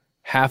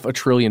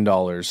 $500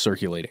 billion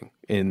circulating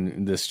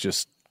in this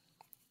just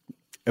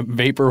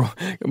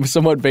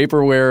somewhat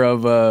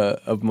vaporware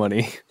of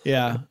money.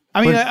 Yeah.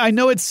 I mean, I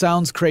know it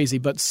sounds crazy,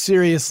 but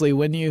seriously,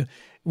 when you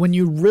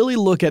really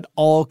look at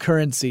all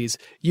currencies,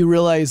 you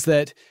realize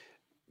that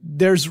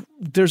there's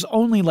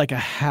only like a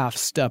half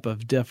step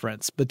of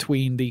difference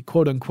between the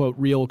quote unquote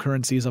real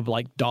currencies of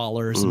like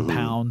dollars and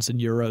pounds and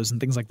euros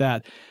and things like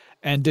that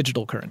and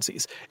digital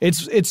currencies.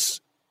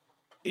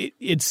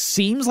 It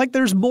seems like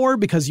there's more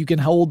because you can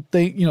hold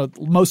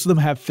most of them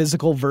have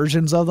physical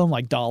versions of them,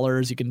 like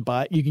dollars. You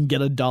can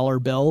get a dollar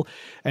bill,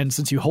 and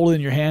since you hold it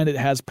in your hand, it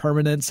has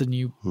permanence, and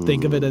you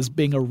think of it as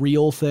being a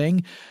real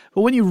thing.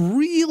 But when you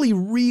really,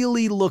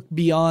 really look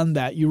beyond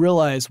that, you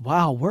realize,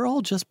 wow, we're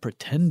all just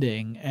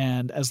pretending,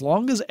 and as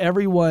long as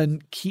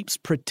everyone keeps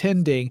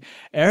pretending,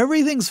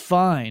 everything's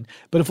fine.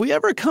 But if we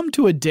ever come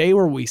to a day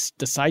where we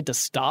decide to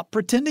stop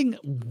pretending,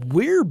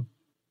 we're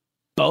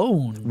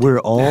boned. We're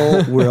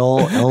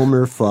all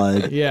Elmer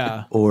Fudd,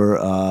 yeah,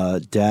 or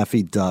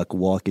Daffy Duck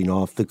walking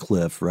off the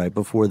cliff right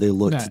before they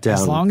looked down.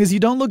 As long as you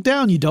don't look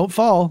down, you don't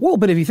fall. Well,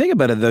 but if you think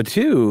about it, though,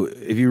 too,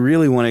 if you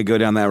really want to go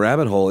down that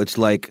rabbit hole, it's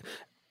like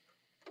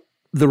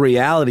the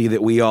reality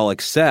that we all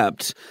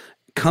accept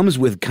comes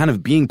with kind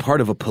of being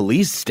part of a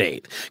police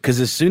state. Because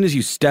as soon as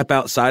you step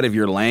outside of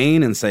your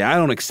lane and say, I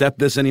don't accept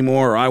this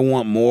anymore, or I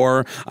want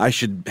more, I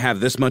should have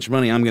this much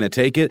money, I'm going to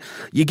take it,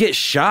 you get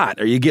shot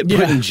or you get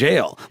put in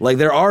jail. Like,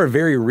 there are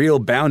very real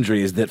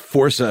boundaries that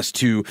force us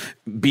to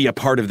be a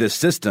part of this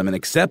system and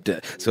accept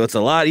it. So it's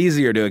a lot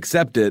easier to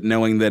accept it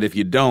knowing that if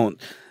you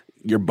don't,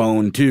 you're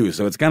boned too.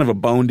 So it's kind of a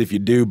boned if you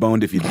do,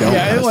 boned if you don't.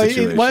 Yeah,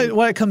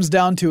 what it comes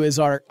down to is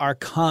our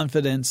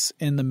confidence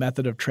in the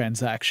method of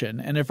transaction.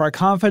 And if our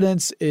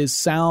confidence is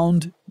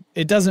sound,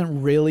 it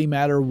doesn't really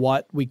matter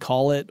what we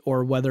call it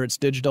or whether it's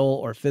digital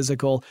or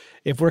physical.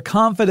 If we're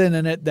confident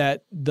in it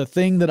that the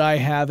thing that I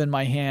have in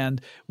my hand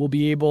will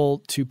be able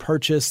to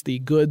purchase the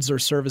goods or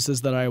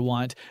services that I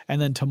want, and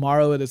then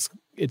tomorrow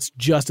it's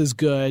just as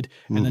good,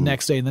 and the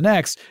next day and the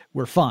next,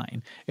 we're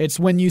fine. It's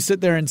when you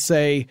sit there and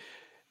say,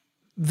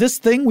 this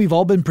thing we've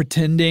all been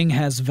pretending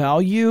has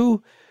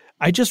value,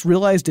 I just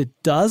realized it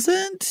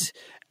doesn't,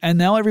 and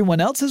now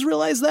everyone else has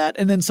realized that,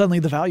 and then suddenly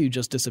the value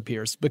just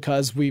disappears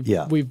because we've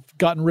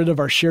gotten rid of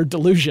our shared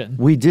delusion.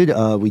 We did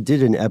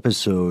an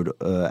episode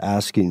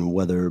asking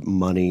whether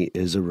money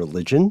is a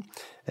religion,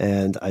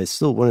 and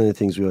one of the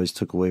things we always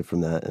took away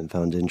from that and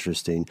found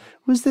interesting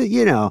was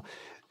that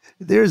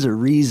there's a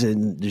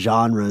reason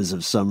genres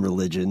of some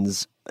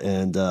religions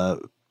and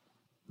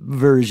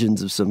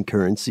versions of some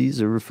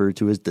currencies are referred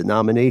to as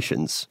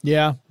denominations.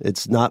 Yeah.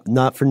 It's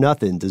not for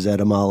nothing does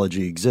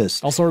etymology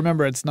exist. Also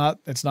remember, it's not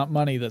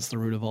money that's the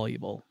root of all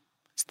evil.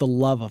 It's the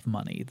love of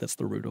money that's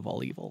the root of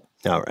all evil.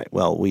 All right.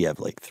 Well, we have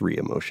like 3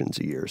 emotions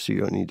a year, so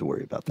you don't need to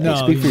worry about that. No,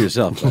 speak for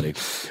yourself, buddy.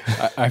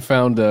 I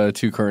found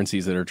 2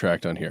 currencies that are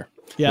tracked on here.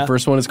 Yeah. The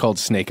first one is called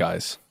Snake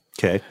Eyes.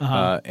 Okay.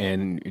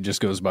 And it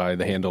just goes by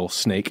the handle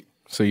Snake.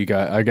 So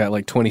I got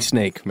like 20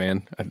 snake,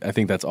 man. I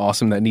think that's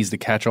awesome. That needs to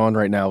catch on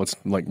right now. It's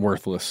like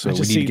worthless. So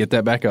we need to get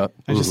that back up.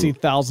 I just see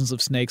thousands of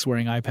snakes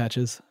wearing eye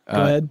patches.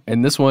 Go ahead.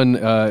 And this one,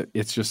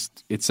 it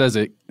says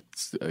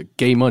it's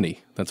gay money.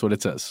 That's what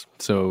it says.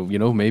 So,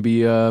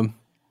 maybe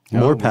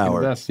more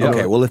power. Yeah.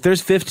 Okay, well, if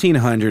there's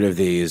 1,500 of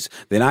these,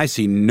 then I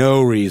see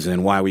no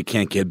reason why we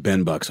can't get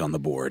Ben Bucks on the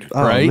board.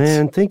 Oh, right?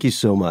 man, thank you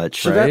so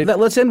much. So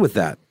let's end with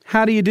that.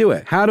 How do you do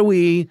it? How do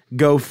we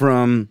go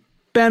from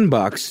Ben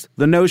Bucks,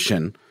 the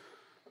notion,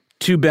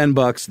 to Ben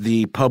Bucks,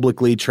 the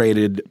publicly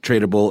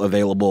tradable,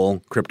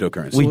 available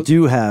cryptocurrency? We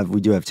do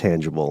have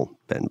tangible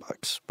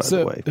 $10, by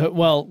the way.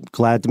 Well,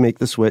 glad to make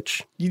the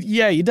switch.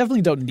 You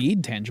definitely don't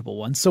need tangible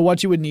ones. So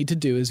what you would need to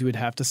do is you would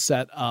have to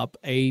set up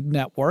a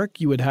network.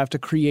 You would have to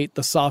create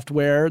the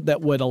software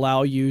that would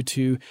allow you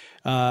to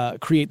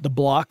create the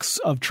blocks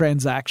of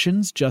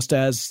transactions, just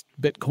as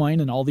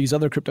Bitcoin and all these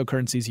other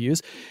cryptocurrencies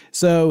use.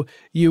 So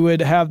you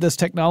would have this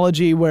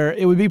technology where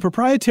it would be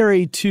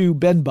proprietary to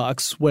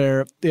BenBucks,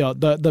 where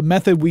the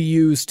method we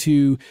use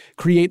to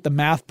create the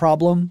math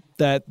problem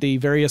that the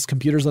various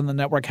computers on the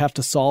network have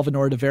to solve in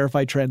order to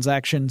verify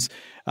transactions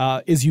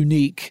is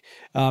unique,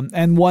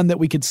 and one that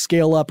we could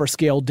scale up or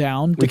scale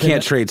down. We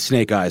can't trade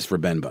snake eyes for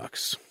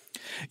BenBucks.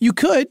 You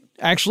could,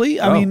 actually.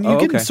 I mean,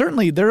 you can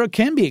certainly, there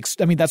can be,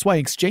 that's why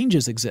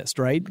exchanges exist,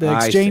 right?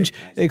 The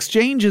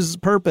exchange's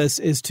purpose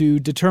is to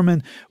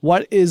determine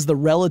what is the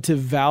relative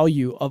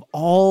value of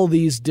all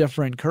these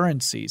different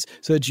currencies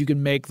so that you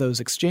can make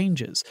those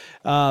exchanges.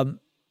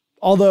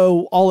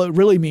 Although all it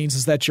really means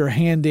is that you're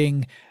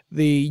handing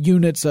the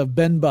units of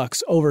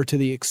BenBucks over to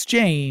the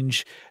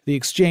exchange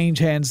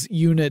hands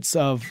units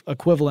of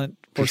equivalent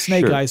for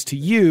snake eyes to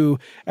you,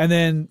 and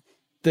then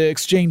the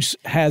exchange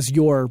has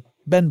your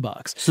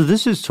BenBucks. So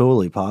this is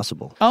totally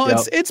possible. Oh,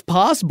 it's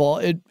possible.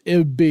 It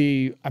would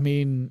be, I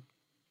mean,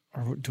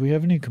 do we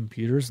have any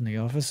computers in the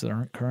office that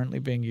aren't currently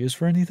being used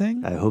for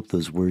anything? I hope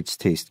those words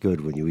taste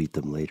good when you eat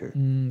them later.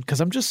 Because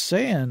I'm just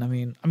saying, I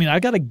mean, I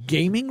got a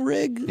gaming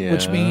rig,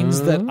 which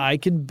means that I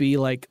can be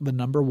like the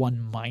number one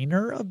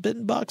miner of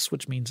BenBucks,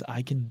 which means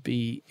I can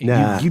be.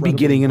 You'd be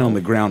getting in on the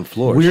ground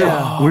floor.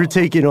 We're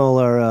taking all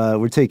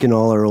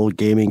our old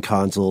gaming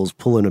consoles,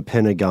 pulling a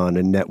Pentagon,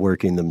 and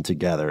networking them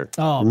together.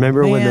 Oh,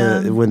 remember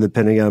when the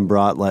Pentagon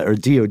brought or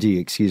DoD,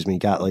 excuse me,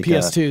 got like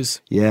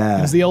PS2s.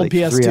 It was the old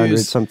PS2s 300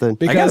 something.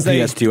 I got a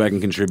PS2 I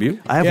can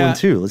contribute. I have one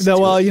too.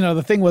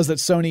 The thing was that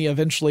Sony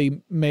eventually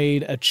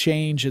made a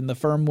change in the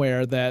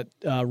firmware that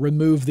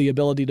removed the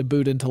ability to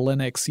boot into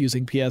Linux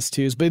using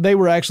PS2s, but they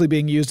were actually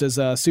being used as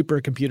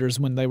supercomputers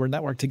when they were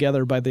networked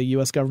together by the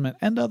U.S. government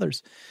and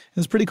others. It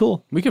was pretty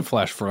cool. We could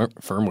flash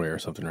firmware or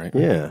something, right?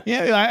 Yeah.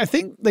 Yeah, I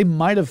think they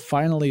might have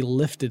finally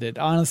lifted it.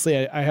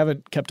 Honestly, I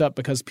haven't kept up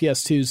because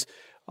PS2s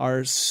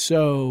are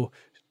so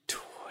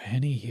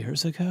 20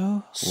 years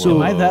ago? So,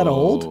 am I that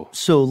old?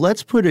 So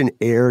let's put an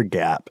air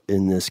gap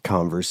in this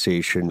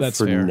conversation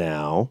for fair.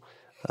 now.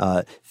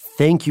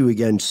 Thank you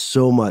again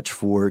so much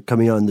for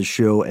coming on the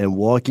show and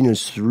walking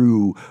us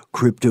through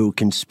crypto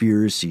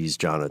conspiracies,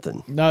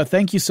 Jonathan. No,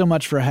 thank you so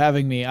much for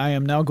having me. I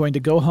am now going to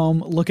go home,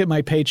 look at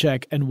my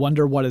paycheck, and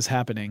wonder what is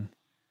happening.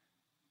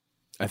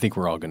 I think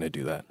we're all going to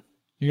do that.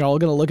 You're all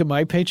going to look at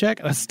my paycheck?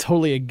 That's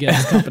totally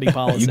against company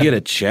policy. You get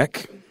a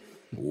check?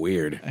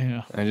 Weird. I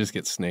know. I just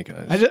get snake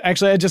eyes. I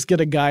just get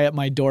a guy at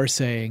my door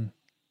saying,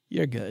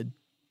 "You're good,"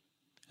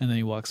 and then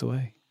he walks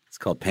away. It's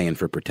called paying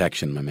for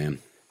protection, my man.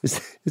 Is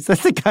that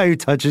the guy who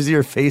touches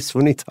your face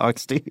when he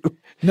talks to you?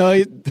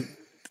 No,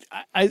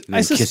 I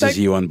suspect kisses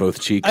you on both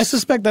cheeks. I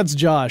suspect that's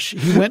Josh.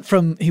 He went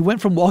from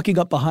walking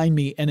up behind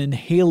me and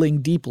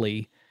inhaling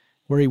deeply,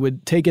 where he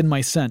would take in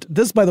my scent.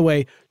 This, by the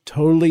way,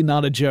 totally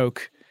not a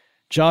joke.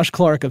 Josh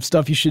Clark of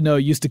Stuff You Should Know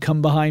used to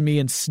come behind me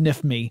and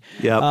sniff me.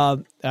 Yeah,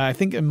 I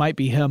think it might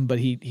be him, but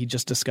he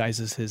just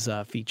disguises his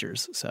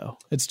features. So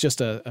it's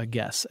just a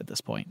guess at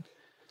this point.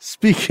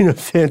 Speaking of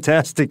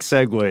fantastic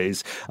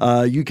segues,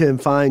 you can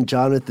find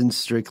Jonathan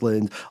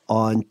Strickland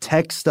on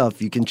Tech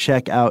Stuff. You can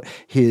check out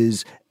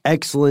his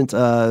excellent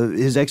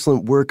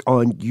work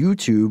on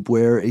YouTube,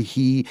 where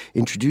he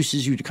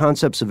introduces you to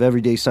concepts of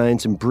everyday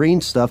science and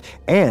brain stuff,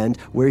 and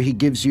where he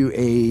gives you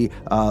a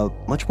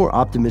much more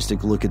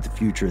optimistic look at the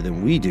future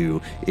than we do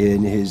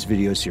in his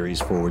video series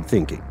Forward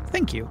Thinking.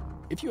 Thank you.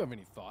 If you have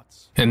any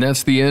thoughts. And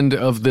that's the end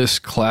of this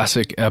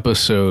classic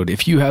episode.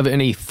 If you have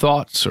any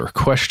thoughts or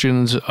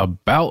questions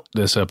about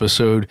this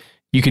episode,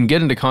 you can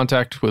get into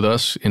contact with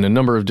us in a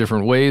number of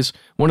different ways.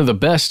 One of the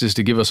best is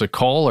to give us a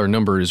call. Our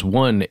number is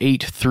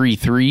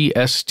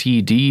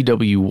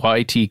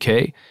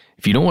 1-833-STDWYTK.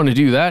 If you don't want to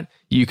do that,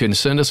 you can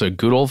send us a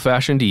good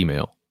old-fashioned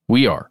email.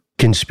 We are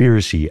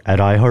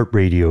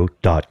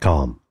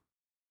conspiracy@iheartradio.com.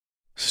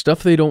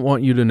 Stuff They Don't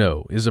Want You to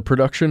Know is a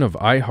production of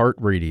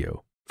iHeartRadio.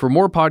 For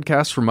more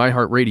podcasts from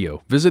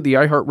iHeartRadio, visit the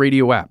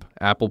iHeartRadio app,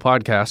 Apple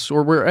Podcasts,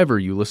 or wherever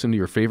you listen to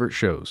your favorite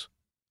shows.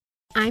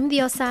 I'm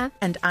Diosa.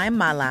 And I'm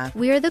Mala.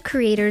 We are the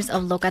creators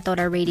of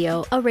Locatora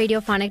Radio, a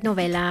radiophonic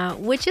novela,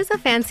 which is a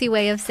fancy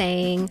way of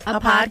saying a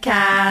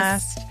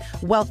podcast.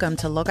 Welcome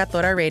to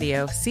Locatora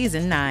Radio,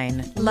 Season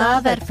 9.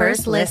 Love at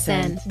first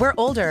listen. We're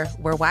older,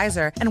 we're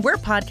wiser, and we're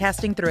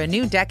podcasting through a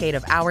new decade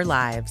of our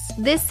lives.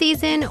 This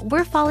season,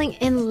 we're falling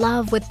in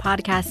love with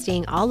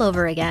podcasting all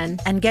over again.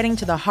 And getting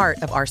to the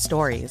heart of our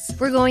stories.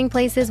 We're going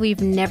places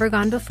we've never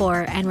gone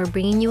before, and we're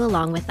bringing you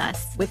along with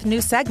us. With new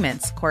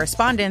segments,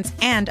 correspondence,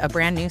 and a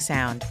brand new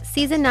sound.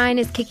 Season 9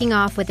 is kicking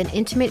off with an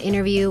intimate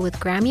interview with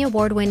Grammy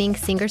Award-winning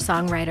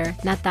singer-songwriter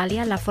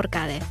Natalia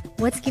Lafourcade.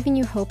 What's giving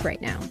you hope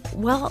right now?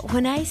 Well,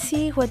 when I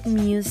see what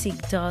music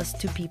does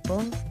to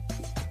people,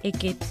 it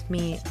gives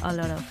me a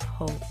lot of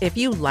hope. If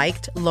you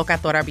liked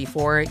Locatora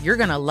before, you're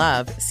going to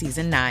love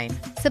Season 9.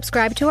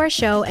 Subscribe to our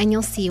show and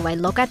you'll see why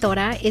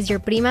Locatora is your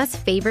prima's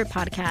favorite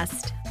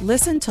podcast.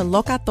 Listen to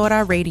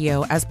Locatora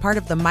Radio as part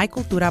of the My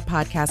Cultura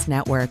Podcast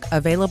Network,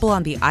 available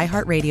on the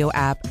iHeartRadio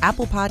app,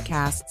 Apple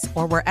Podcasts,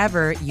 or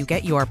wherever you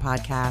get your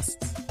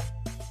podcasts.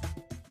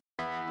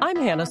 I'm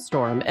Hannah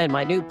Storm, and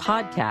my new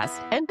podcast,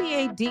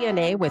 NBA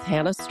DNA with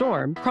Hannah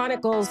Storm,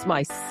 chronicles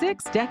my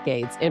 6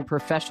 decades in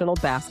professional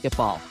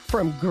basketball.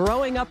 From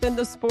growing up in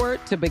the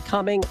sport to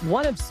becoming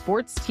one of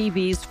sports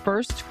TV's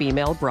first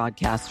female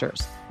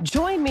broadcasters.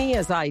 Join me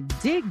as I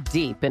dig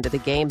deep into the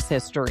game's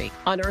history,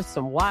 unearth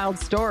some wild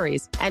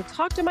stories, and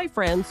talk to my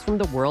friends from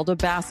the world of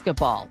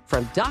basketball,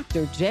 from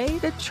Dr. J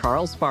to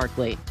Charles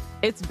Barkley.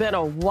 It's been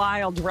a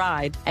wild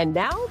ride, and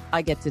now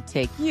I get to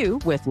take you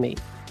with me.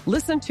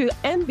 Listen to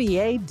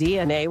NBA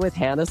DNA with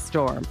Hannah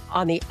Storm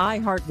on the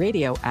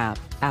iHeartRadio app,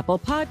 Apple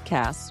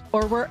Podcasts,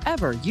 or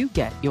wherever you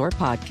get your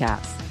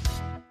podcasts.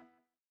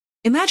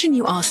 Imagine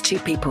you ask 2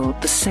 people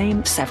the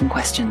same 7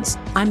 questions.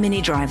 I'm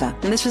Minnie Driver,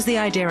 and this was the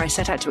idea I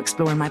set out to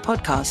explore in my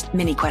podcast,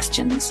 Mini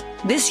Questions.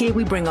 This year,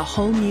 we bring a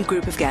whole new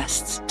group of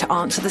guests to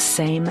answer the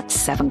same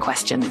 7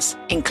 questions,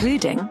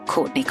 including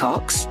Courtney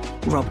Cox,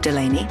 Rob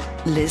Delaney,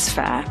 Liz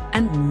Phair,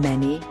 and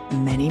many,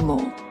 many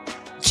more.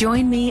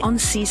 Join me on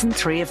Season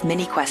 3 of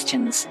Mini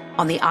Questions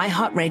on the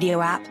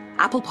iHeartRadio app,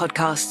 Apple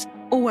Podcasts,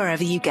 or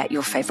wherever you get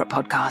your favorite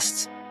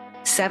podcasts.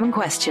 7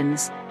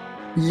 questions,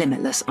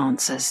 limitless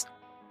answers.